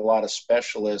have a lot of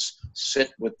specialists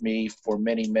sit with me for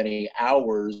many, many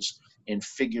hours and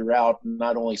figure out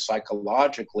not only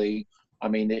psychologically, I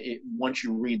mean, once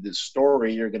you read this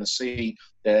story, you're going to see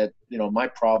that, my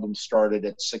problem started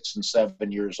at 6 and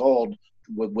 7 years old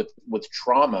with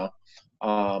trauma.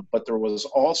 But there was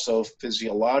also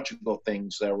physiological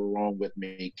things that were wrong with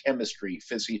me, chemistry,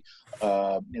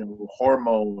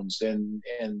 hormones,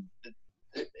 and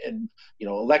and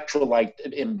electrolyte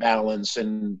imbalance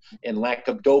and lack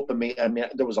of dopamine. I mean,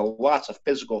 there was lots of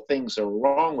physical things that were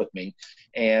wrong with me.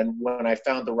 And when I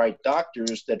found the right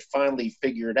doctors that finally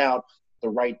figured out the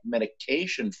right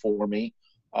medication for me,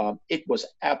 it was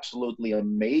absolutely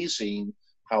amazing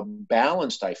how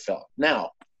balanced I felt.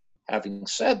 Now, having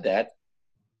said that,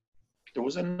 there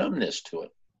was a numbness to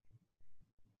it.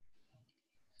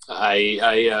 I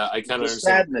kind of understand.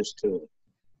 Sadness to it.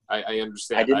 I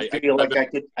understand. I didn't feel like I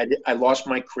could. I lost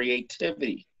my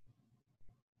creativity.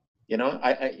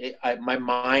 My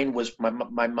mind was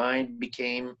my mind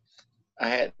became.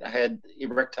 I had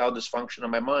erectile dysfunction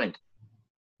in my mind.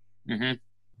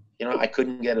 Mm-hmm. I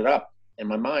couldn't get it up in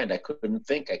my mind. I couldn't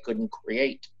think. I couldn't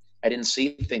create. I didn't see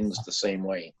things the same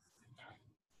way.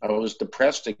 I was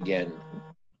depressed again.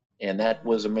 And that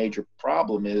was a major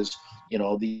problem is,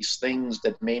 these things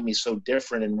that made me so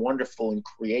different and wonderful and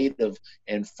creative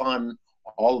and fun,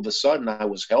 all of a sudden I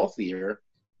was healthier,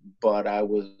 but I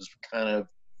was kind of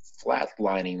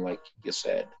flatlining, like you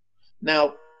said.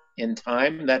 Now, in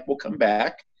time, that will come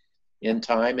back. In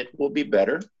time, it will be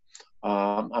better.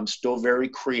 I'm still very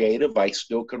creative. I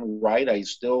still can write. I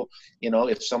still,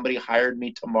 if somebody hired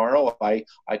me tomorrow, I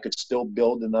could still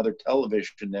build another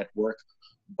television network.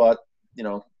 But,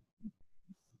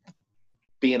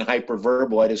 being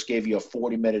hyperverbal, I just gave you a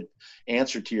 40-minute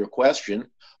answer to your question.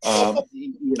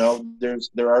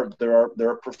 There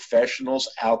are professionals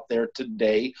out there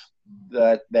today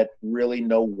that really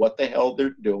know what the hell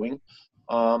they're doing,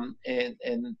 and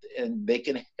they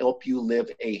can help you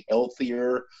live a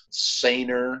healthier,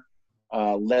 saner,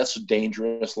 less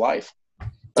dangerous life.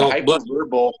 But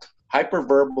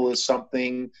hyperverbal is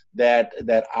something that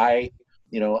I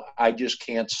just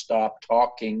can't stop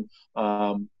talking.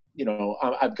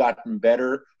 I've gotten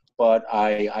better, but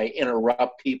I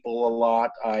interrupt people a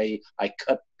lot. I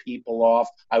cut people off.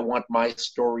 I want my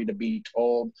story to be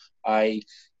told. I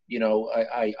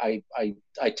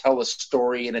tell a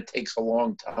story and it takes a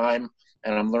long time,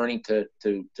 and I'm learning to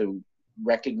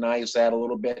recognize that a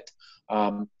little bit.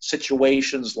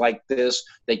 Situations like this,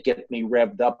 they get me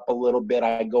revved up a little bit.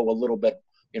 I go a little bit,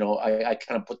 I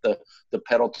kind of put the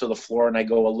pedal to the floor, and I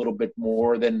go a little bit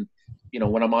more than,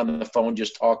 when I'm on the phone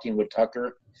just talking with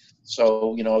Tucker.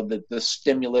 So, the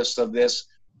stimulus of this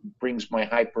brings my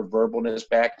hyperverbalness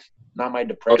back, not my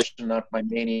depression, not my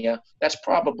mania. That's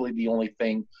probably the only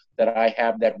thing that I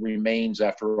have that remains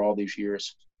after all these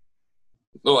years.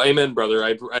 Well, amen, brother.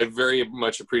 I very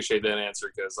much appreciate that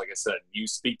answer because, like I said, you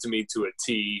speak to me to a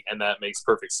T, and that makes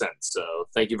perfect sense. So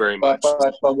thank you very much.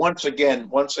 But once again,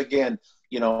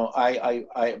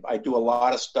 I do a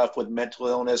lot of stuff with mental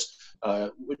illness.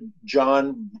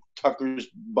 John Tucker's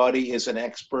buddy is an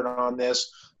expert on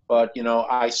this, but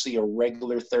I see a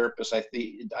regular therapist. I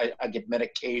get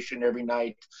medication every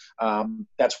night.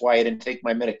 That's why I didn't take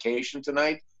my medication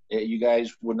tonight. You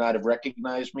guys would not have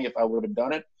recognized me if I would have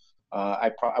done it.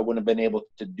 I wouldn't have been able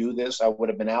to do this. I would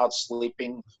have been out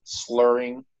sleeping,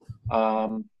 slurring.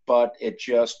 But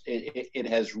it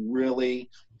has really,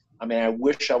 I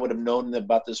wish I would have known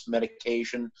about this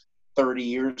medication 30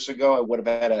 years ago. I would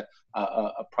have had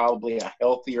probably a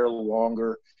healthier,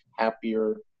 longer,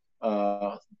 happier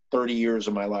 30 years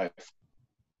of my life.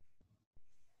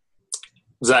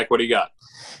 Zach, what do you got?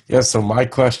 Yeah, so my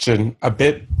question, a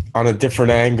bit on a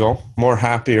different angle, more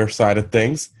happier side of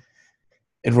things.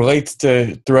 It relates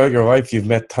to throughout your life, you've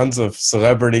met tons of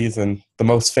celebrities and the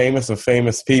most famous of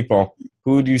famous people.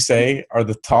 Who would you say are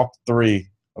the top three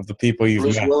of the people you've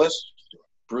met?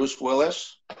 Bruce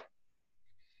Willis.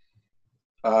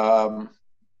 One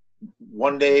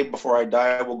day before I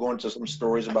die, we'll go into some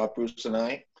stories about Bruce and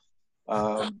I.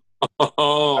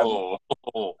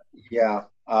 Yeah.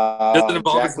 Doesn't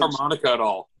involve his harmonica at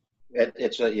all.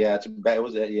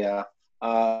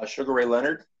 Sugar Ray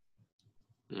Leonard.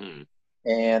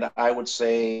 And I would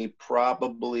say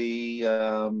probably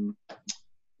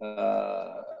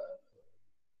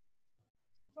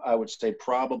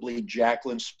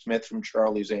Jacqueline Smith from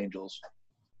Charlie's Angels.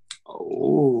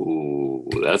 Oh,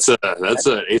 that's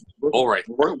all right.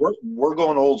 We're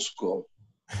going old school.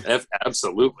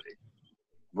 Absolutely.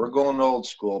 We're going old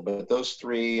school, but those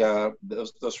three have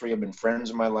been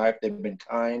friends in my life. They've been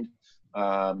kind.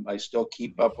 I still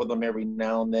keep up with them every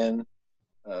now and then.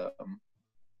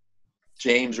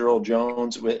 James Earl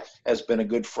Jones has been a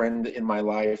good friend in my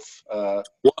life. What?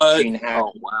 Gene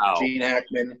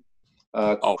Hackman.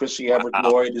 Chrissy Everett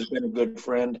Lloyd has been a good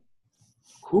friend.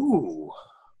 Ooh.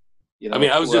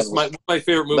 I was just one of my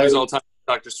favorite movies all time,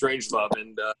 Dr. Strangelove,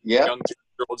 and young James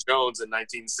Earl Jones in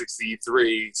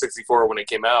 1963, 64 when it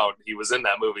came out. He was in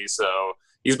that movie, so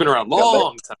he's been around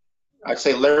long time. I'd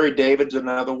say Larry David's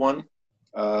another one.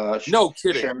 No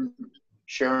kidding.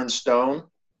 Sharon Stone.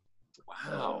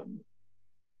 Wow.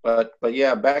 But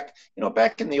yeah, back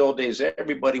in the old days,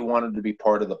 everybody wanted to be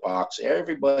part of the box.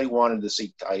 Everybody wanted to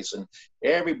see Tyson.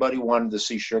 Everybody wanted to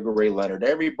see Sugar Ray Leonard.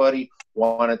 Everybody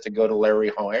wanted to go to Larry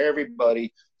Hall.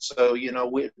 Everybody. So it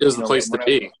was the place to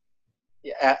be.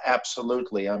 Yeah,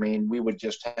 absolutely. I mean, we would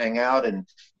just hang out, and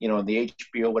the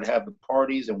HBO would have the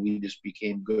parties, and we just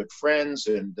became good friends,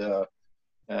 and it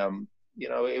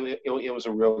was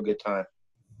a real good time.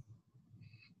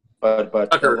 But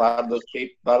a lot of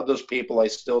those people I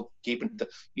still keep in.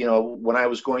 When I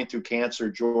was going through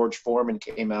cancer, George Foreman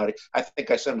came out. I think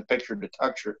I sent a picture to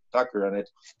Tucker on it.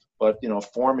 But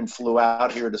Foreman flew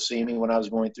out here to see me when I was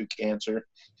going through cancer,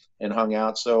 and hung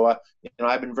out. So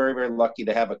I've been very, very lucky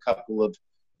to have a couple of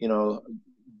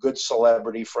good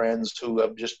celebrity friends who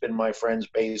have just been my friends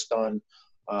based on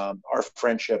our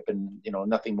friendship and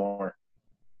nothing more.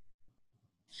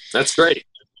 That's great.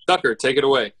 Tucker, take it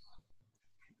away.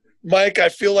 Mike, I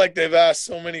feel like they've asked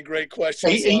so many great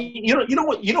questions. You know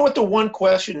what the one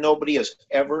question nobody has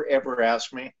ever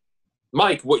asked me?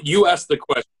 Mike, what you asked the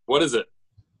question. What is it?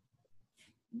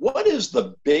 What is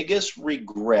the biggest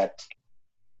regret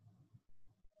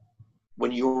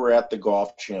when you were at the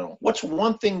Golf Channel? What's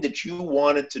one thing that you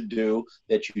wanted to do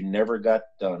that you never got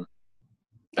done?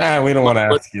 We don't want to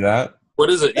ask you that.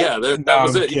 What is it? Yeah, that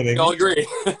was it. Kidding. You all agree.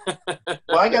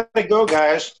 Well, I got to go,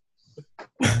 guys.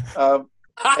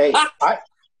 Hey,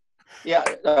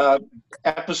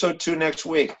 episode 2 next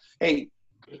week. Hey,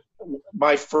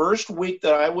 my first week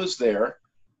that I was there,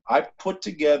 I put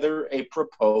together a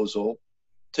proposal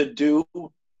to do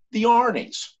the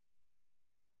Arnies,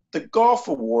 the golf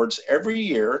awards every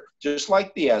year, just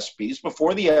like the ESPYs,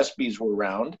 before the ESPYs were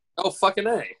around. Oh, fucking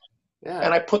A. Yeah.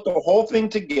 And I put the whole thing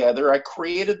together. I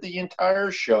created the entire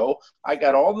show. I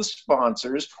got all the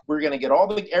sponsors. We're going to get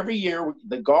every year,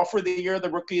 the golfer of the year,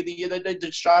 the rookie of the year,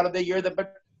 the shot of the year,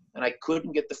 and I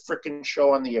couldn't get the frickin'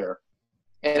 show on the air.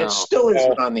 And it still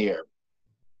isn't on the air.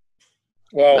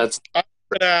 Well, I'm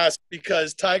going to ask,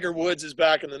 because Tiger Woods is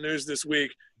back in the news this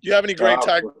week. Do you have any great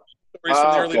Tiger stories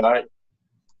from the early days?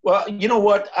 Well, you know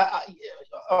what?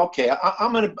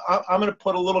 I'm gonna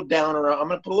put a little downer. I'm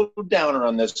gonna put a little downer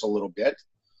on this a little bit.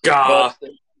 Gah.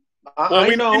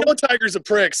 We know Tiger's a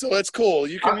prick, so it's cool.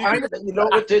 You can.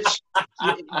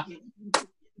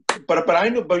 But I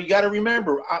knew. But you got to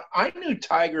remember, I knew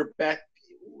Tiger back.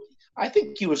 I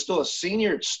think he was still a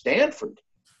senior at Stanford.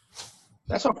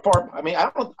 That's how far. I mean,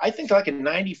 I think like in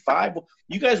 '95.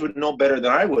 You guys would know better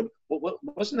than I would.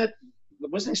 Wasn't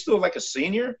he still like a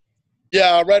senior?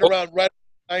 Yeah, right around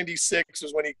 96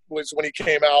 was when he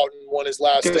came out and won his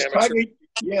last amateur.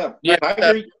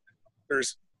 Tiger,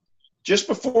 just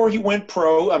before he went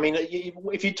pro. I mean,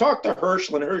 if you talk to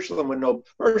Whelan would know.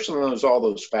 Whelan knows all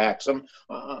those facts. I'm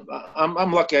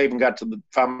lucky I even got to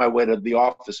find my way to the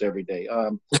office every day.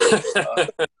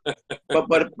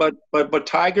 But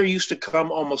Tiger used to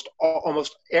come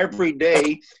almost every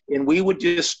day, and we would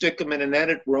just stick him in an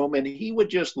edit room, and he would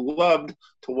just love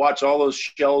to watch all those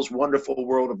Shell's Wonderful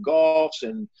World of Golfs,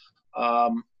 and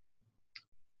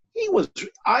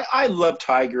I loved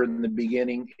Tiger in the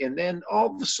beginning, and then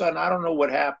all of a sudden, I don't know what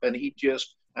happened.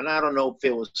 And I don't know if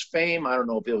it was fame. I don't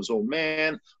know if it was old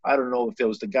man. I don't know if it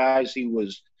was the guys he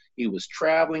was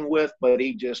traveling with, but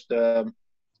he just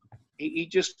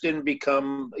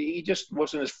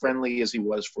wasn't as friendly as he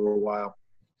was for a while.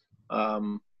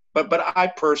 But I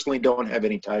personally don't have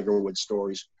any Tiger Woods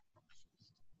stories.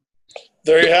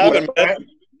 There you have it.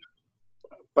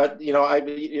 But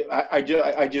I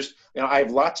just I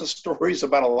have lots of stories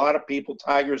about a lot of people.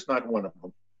 Tiger's not one of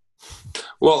them.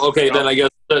 Well, okay, then I guess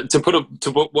to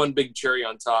put one big cherry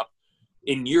on top,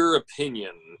 in your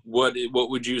opinion, what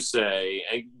would you say?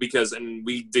 Because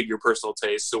we dig your personal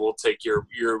taste, so we'll take your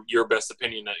best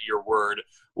opinion at your word.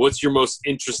 What's your most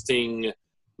interesting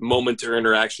moment or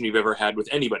interaction you've ever had with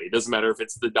anybody? It doesn't matter if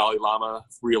it's the Dalai Lama,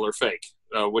 real or fake.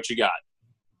 What you got?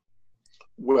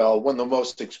 Well,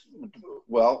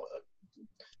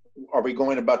 are we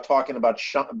going about talking about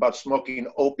smoking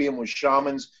opium with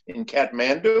shamans in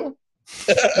Kathmandu?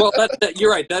 Well,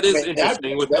 you're right. That is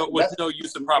interesting with no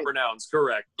use of proper nouns.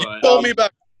 Correct. But told me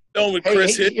about with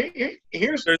Chris.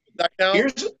 Here's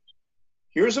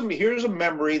a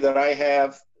memory that I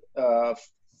have.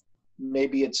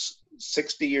 Maybe it's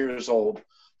 60 years old.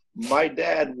 My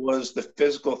dad was the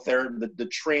physical therapist, the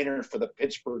trainer for the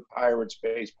Pittsburgh Pirates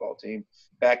baseball team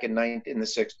back in the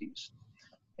 60s.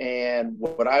 And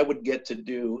what I would get to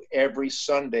do every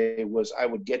Sunday was I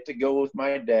would get to go with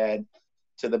my dad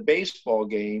to the baseball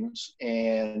games,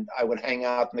 and I would hang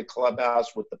out in the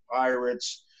clubhouse with the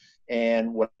Pirates,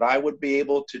 And what I would be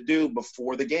able to do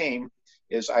before the game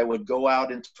is I would go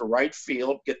out into right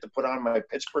field, get to put on my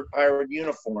Pittsburgh Pirate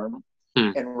uniform,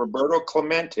 and Roberto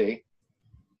Clemente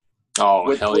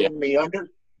would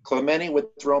Clemente would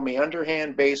throw me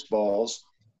underhand baseballs,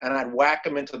 and I'd whack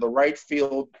him into the right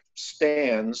field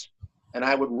stands, and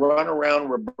I would run around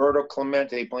Roberto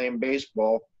Clemente playing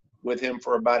baseball with him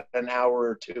for about an hour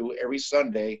or two every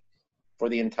Sunday for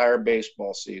the entire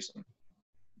baseball season.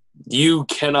 You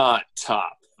cannot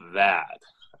top that.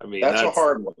 I mean, that's a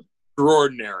hard one.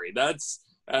 Extraordinary. That's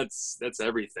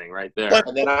everything right there.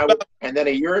 And then I would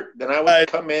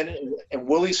come in, and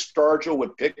Willie Stargell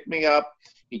would pick me up.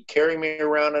 He'd carry me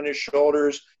around on his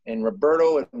shoulders, and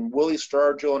Roberto and Willie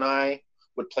Stargell and I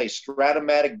would play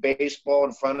Stratomatic baseball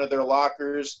in front of their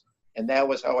lockers, and that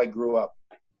was how I grew up.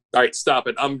 All right, stop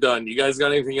it. I'm done. You guys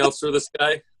got anything else for this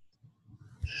guy?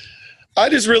 I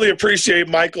just really appreciate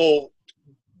Michael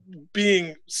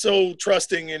being so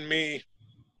trusting in me,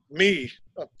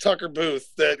 Tucker Booth,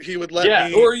 that he would let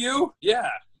me. Who are you? Yeah.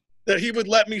 That he would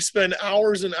let me spend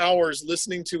hours and hours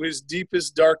listening to his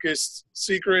deepest, darkest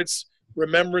secrets,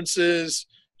 remembrances,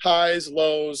 highs,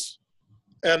 lows,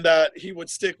 and that he would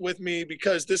stick with me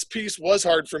because this piece was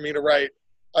hard for me to write.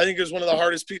 I think it was one of the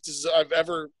hardest pieces I've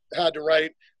ever had to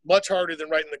write, much harder than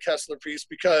writing the Kessler piece,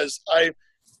 because I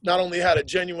not only had a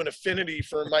genuine affinity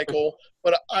for Michael,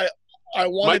 but I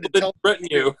wanted to tell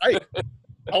you. Right.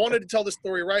 I wanted to tell the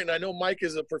story right, and I know Mike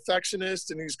is a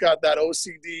perfectionist, and he's got that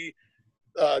OCD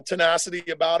tenacity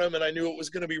about him, and I knew it was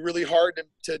going to be really hard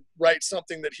to write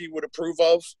something that he would approve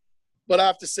of. But I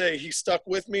have to say, he stuck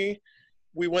with me.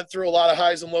 We went through a lot of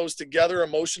highs and lows together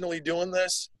emotionally doing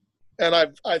this, and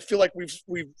I feel like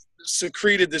we've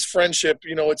secreted this friendship.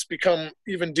 You know, it's become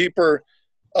even deeper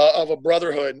of a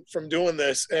brotherhood from doing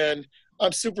this, and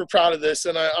I'm super proud of this,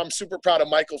 and I'm super proud of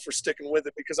Michael for sticking with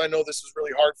it, because I know this was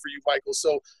really hard for you, Michael.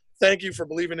 So thank you for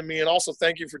believing in me, and also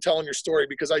thank you for telling your story,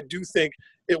 because I do think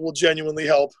it will genuinely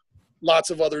help lots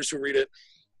of others who read it.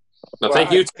 Well,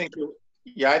 thank you.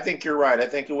 I think you're right. I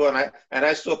think it will, and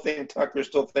I still think Tucker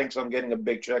still thinks I'm getting a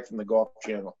big check from the Golf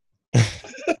Channel.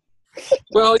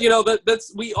 Well, you know,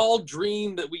 that's we all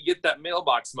dream that we get that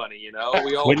mailbox money. You know,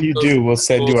 we all when you do, we'll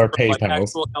send you our PayPal. Like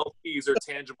actual LPs or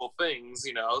tangible things,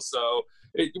 you know. So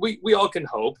we all can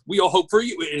hope. We all hope for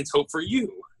you. It's hope for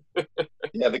you.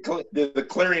 Yeah, the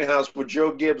clearinghouse with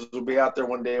Joe Gibbs will be out there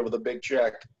one day with a big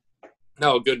check.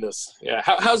 Oh goodness, yeah.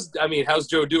 How's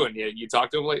Joe doing? You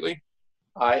talked to him lately?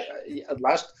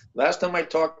 Last time I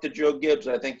talked to Joe Gibbs,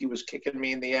 I think he was kicking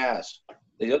me in the ass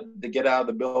to get out of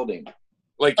the building.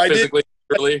 Like physically,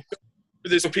 really? For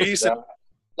this piece, I'd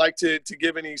like to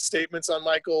give any statements on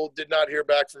Michael. Did not hear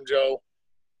back from Joe.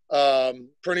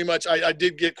 Pretty much, I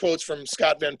did get quotes from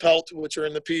Scott Van Pelt, which are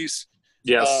in the piece.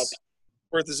 Yes.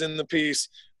 Worth is in the piece.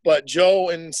 But Joe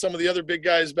and some of the other big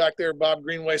guys back there, Bob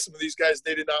Greenway, some of these guys,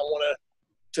 they did not want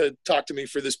to talk to me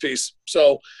for this piece.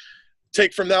 So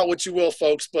take from that what you will,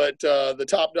 folks. But the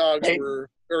top dogs were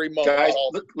very mum. Guys,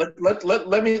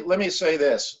 let me say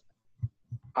this.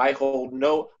 I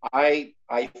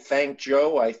thank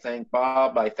Joe. I thank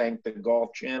Bob. I thank the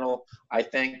Golf Channel. I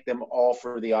thank them all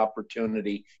for the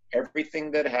opportunity.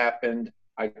 Everything that happened,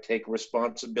 I take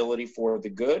responsibility for the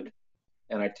good,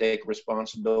 and I take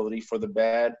responsibility for the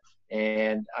bad,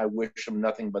 and I wish them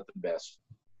nothing but the best.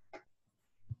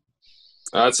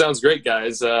 That sounds great,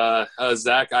 guys.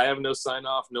 Zach, I have no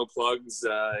sign-off, no plugs.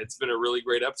 It's been a really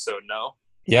great episode, no?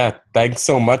 Yeah, thanks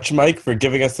so much, Mike, for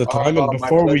giving us the time. And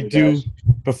before we do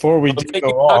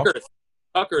go off,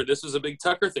 Tucker, this was a big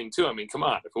Tucker thing too. I mean, come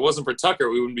on. If it wasn't for Tucker,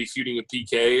 we wouldn't be feuding with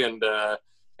PK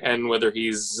and whether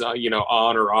he's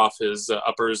on or off his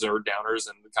uppers or downers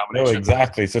and the combination. No,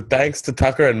 exactly. So thanks to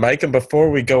Tucker and Mike. And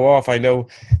before we go off, I know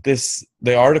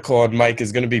the article on Mike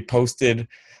is going to be posted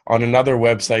on another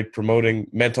website promoting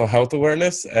mental health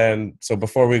awareness. And so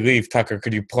before we leave, Tucker,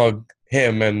 could you plug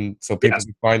him and so people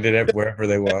can find it wherever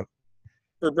they want?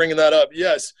 For bringing that up.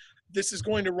 Yes. This is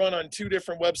going to run on 2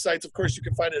 different websites. Of course, you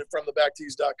can find it at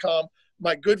FromTheBackTees.com.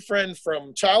 My good friend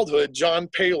from childhood, John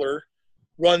Paler,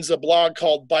 runs a blog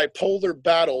called Bipolar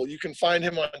Battle. You can find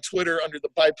him on Twitter under the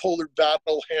Bipolar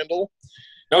Battle handle.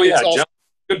 Oh, yeah. John,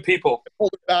 good people.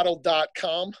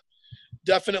 BipolarBattle.com.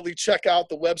 Definitely check out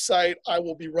the website. I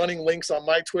will be running links on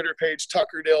my Twitter page,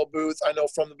 Tuckerdale Booth. I know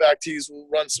From the Back Tees will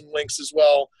run some links as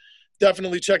well.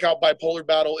 Definitely check out Bipolar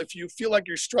Battle. If you feel like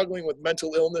you're struggling with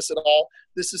mental illness at all,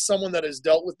 this is someone that has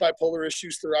dealt with bipolar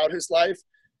issues throughout his life.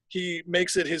 He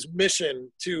makes it his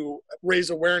mission to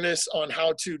raise awareness on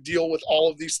how to deal with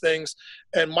all of these things.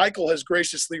 And Michael has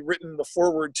graciously written the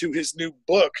foreword to his new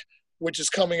book, which is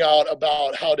coming out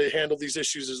about how to handle these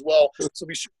issues as well. So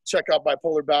be sure to check out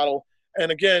Bipolar Battle.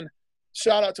 And again,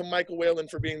 shout out to Michael Whelan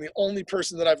for being the only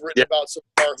person that I've written about so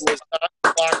far who has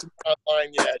not blocked me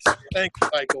online yet. Thank you,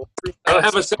 Michael. I don't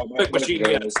have a sound machine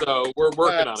yet, so we're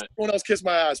working on it. Someone else kiss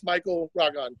my ass. Michael,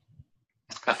 rock on.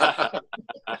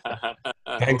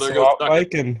 Thanks a lot,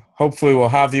 Mike, and hopefully we'll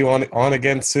have you on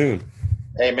again soon.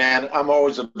 Hey, man, I'm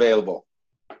always available.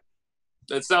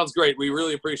 That sounds great. We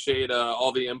really appreciate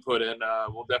all the input, and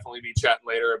we'll definitely be chatting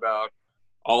later about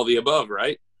all the above,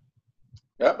 right?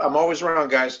 Yep, I'm always around,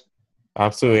 guys.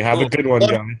 Absolutely. Have a good one,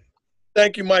 guys.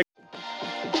 Thank you, Mike.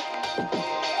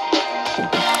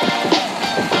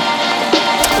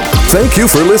 Thank you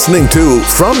for listening to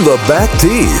From the Back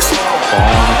Tees.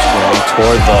 Ball its way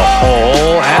toward the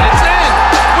hole, and it's in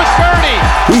with birdie.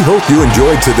 We hope you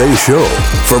enjoyed today's show.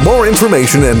 For more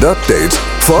information and updates,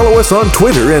 follow us on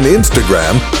Twitter and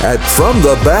Instagram at From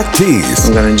the Back Tees.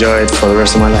 I'm going to enjoy it for the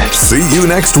rest of my life. See you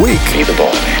next week. Be the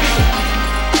ball, man.